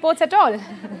don't have reports at all.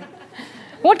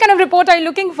 What kind of report are you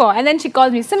looking for? And then she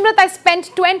calls me, Simrat, I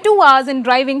spent 22 hours in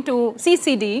driving to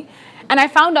CCD and I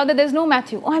found out that there's no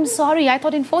Matthew. Oh, I'm sorry. I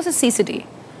thought Infosys CCD.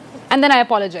 And then I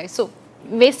apologize. So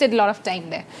wasted a lot of time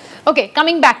there. Okay,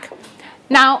 coming back.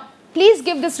 Now, please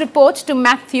give this report to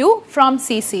Matthew from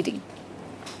CCD.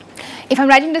 If I'm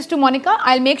writing this to Monica,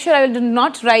 I'll make sure I will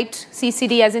not write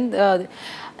CCD as in,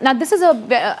 now this is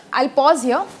I'll pause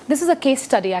here. This is a case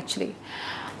study actually.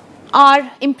 Our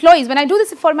employees, when I do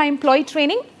this for my employee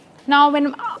training, now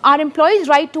when our employees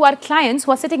write to our clients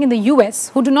who are sitting in the US,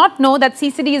 who do not know that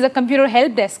CCD is a computer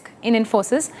help desk in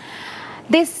Infosys,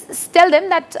 they tell them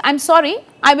that, I'm sorry,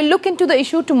 I will look into the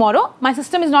issue tomorrow. My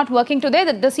system is not working today,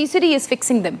 the CCD is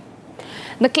fixing them.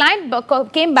 The client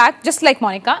came back just like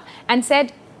Monica and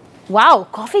said, wow,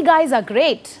 coffee guys are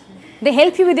great. They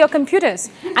help you with your computers.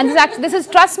 And this is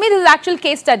trust me, this is actual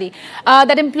case study.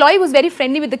 That employee was very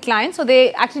friendly with the client, so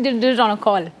they actually did it on a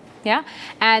call. Yeah,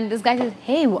 and this guy says,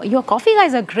 hey, your coffee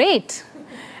guys are great.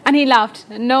 And he laughed.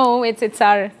 No, it's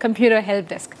our computer help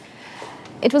desk.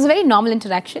 It was a very normal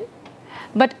interaction.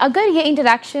 But अगर ये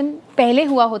interaction पहले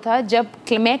हुआ होता जब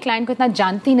मैं client को इतना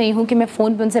जानती नहीं हूँ कि मैं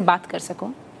phone पे उनसे बात कर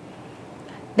सकूँ,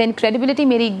 then credibility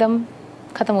मेरी एकदम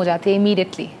खत्म हो जाती है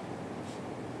immediately.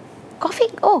 Coffee?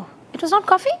 Oh, it was not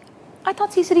coffee? I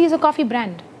thought CCD is a coffee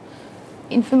brand.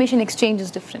 Information exchange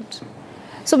is different.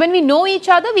 So when we know each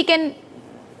other, we can,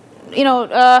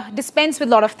 dispense with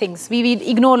a lot of things. We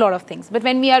ignore a lot of things. But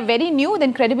when we are very new,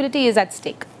 then credibility is at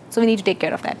stake. So we need to take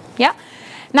care of that. Yeah.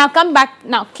 Now come back.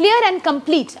 Now clear and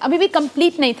complete. अभी भी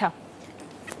complete नहीं था.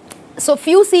 So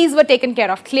few C's were taken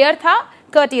care of. Clear था,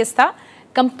 courteous था,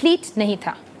 complete नहीं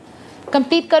था.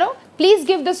 Complete करो. Please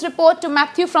give this report to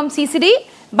Matthew from CCD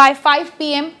by 5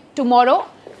 p.m. tomorrow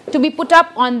to be put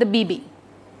up on the BB.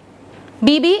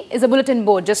 BB is a bulletin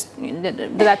board. Just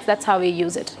that's how we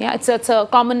use it. Yeah, it's a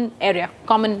common area,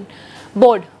 common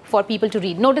board for people to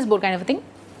read. Notice board kind of a thing.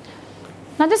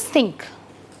 Now just think.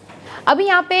 अभी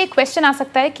यहाँ पे question आ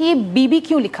सकता है कि ये बीबी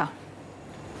क्यों लिखा,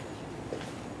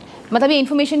 मतलब ये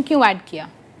इन्फॉर्मेशन क्यों ऐड किया.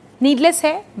 नीडलेस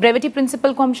है, ब्रेविटी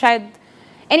प्रिंसिपल को हम शायद.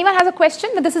 Anyone has a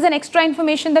question that this is an extra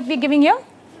information that we are giving here?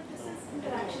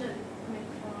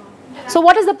 So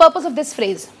what is the purpose of this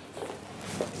phrase?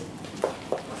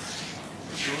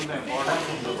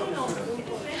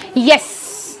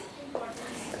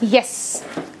 Yes,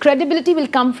 credibility will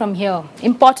come from here.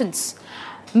 Importance.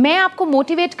 मैं आपको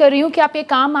motivate कर रही हूँ कि आप ये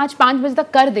काम आज 5 बजे तक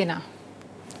कर देना.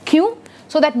 क्यों?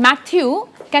 So that Matthew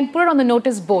can put it on the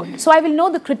notice board. So I will know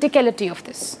the criticality of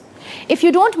this. If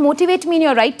you don't motivate me in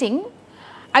your writing,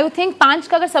 I would think 5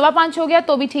 का अगर 5:15 हो गया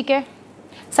तो भी ठीक है,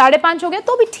 5:30 हो गया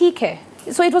तो भी ठीक है.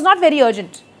 So it was not very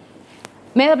urgent.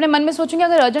 मैं अपने मन में सोचूंगी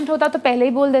अगर अर्जेंट होता तो पहले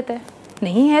ही बोल देते.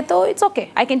 नहीं है तो it's okay.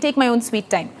 I can take my own sweet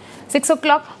time. 6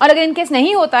 o'clock. और अगर in case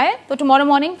नहीं होता है तो tomorrow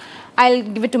morning I'll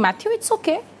give it to Matthew. It's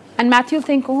okay. And Matthew will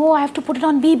think, oh, I have to put it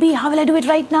on BB. How will I do it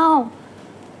right now?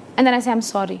 And then I say, I'm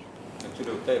sorry. Actually,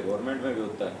 होता है, government में भी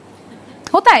होता है.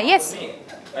 होता है, yes.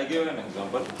 I give an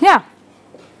example. Yeah.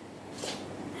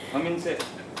 हम इनसे,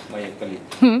 मैं एक कलीग,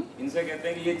 इनसे कहते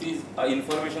हैं कि ये चीज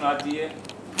इंफॉर्मेशन आती है,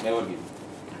 never give.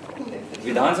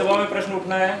 विधानसभा में प्रश्न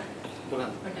उठना है,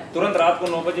 तुरंत रात को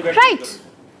 9 बजे बैठ. Right.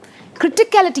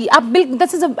 Criticality.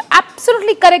 This is an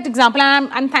absolutely correct example,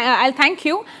 and I'll thank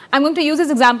you. I'm going to use this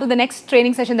example the next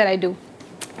training session that I do.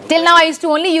 Till now, I used to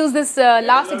only use this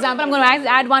last example. I'm going to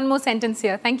add one more sentence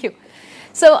here. Thank you.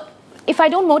 So, if I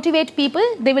don't motivate people,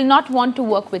 they will not want to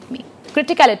work with me.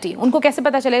 Criticality. उनको कैसे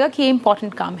पता चलेगा कि ये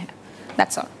important काम है?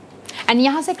 That's all. And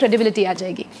यहाँ से credibility आ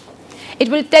जाएगी. It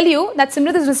will tell you that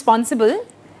Simrat is responsible.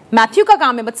 Matthew का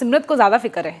काम है, but Simrat को ज़्यादा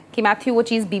फिक्र है कि Matthew वो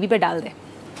चीज़ बीबी पे डाल दे.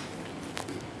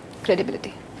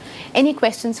 Credibility. Any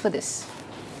questions for this?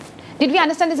 Did we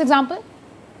understand this example?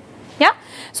 Yeah?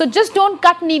 So just don't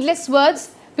cut needless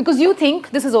words because you think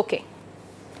this is okay.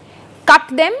 Cut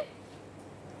them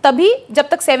तभी जब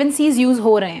तक 7 C's use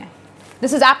हो रहे हैं.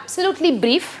 This is absolutely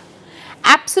brief,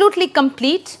 absolutely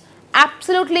complete,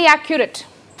 absolutely accurate.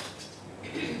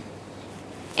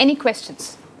 Any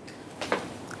questions?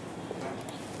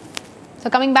 So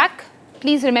coming back,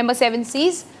 please remember 7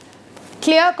 C's.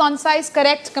 Clear, concise,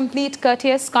 correct, complete,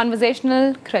 courteous,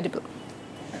 conversational, credible.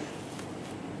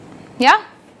 Yeah?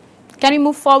 Can we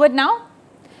move forward now?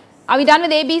 Are we done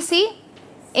with A, B, C?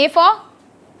 A for?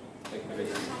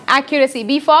 Accuracy.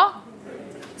 B for?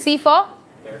 C for?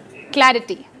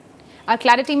 Clarity. Our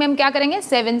clarity में हम क्या करेंगे?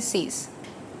 7 C's.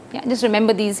 Yeah, just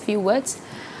remember these few words.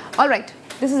 All right.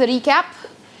 This is a recap.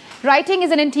 Writing is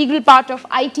an integral part of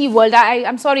IT world.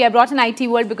 I'm sorry, I brought an IT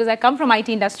world because I come from IT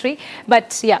industry.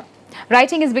 But yeah.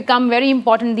 Writing has become very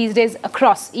important these days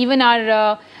across. Even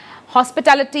our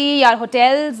hospitality, our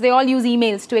hotels, they all use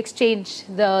emails to exchange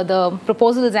the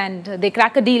proposals and they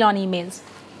crack a deal on emails.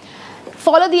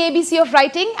 Follow the ABC of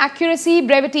writing: accuracy,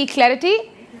 brevity, clarity.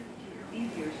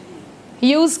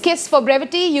 Use KISS for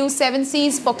brevity, use 7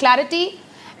 C's for clarity,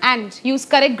 and use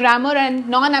correct grammar and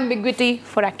non-ambiguity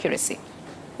for accuracy.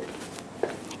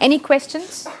 Any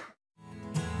questions?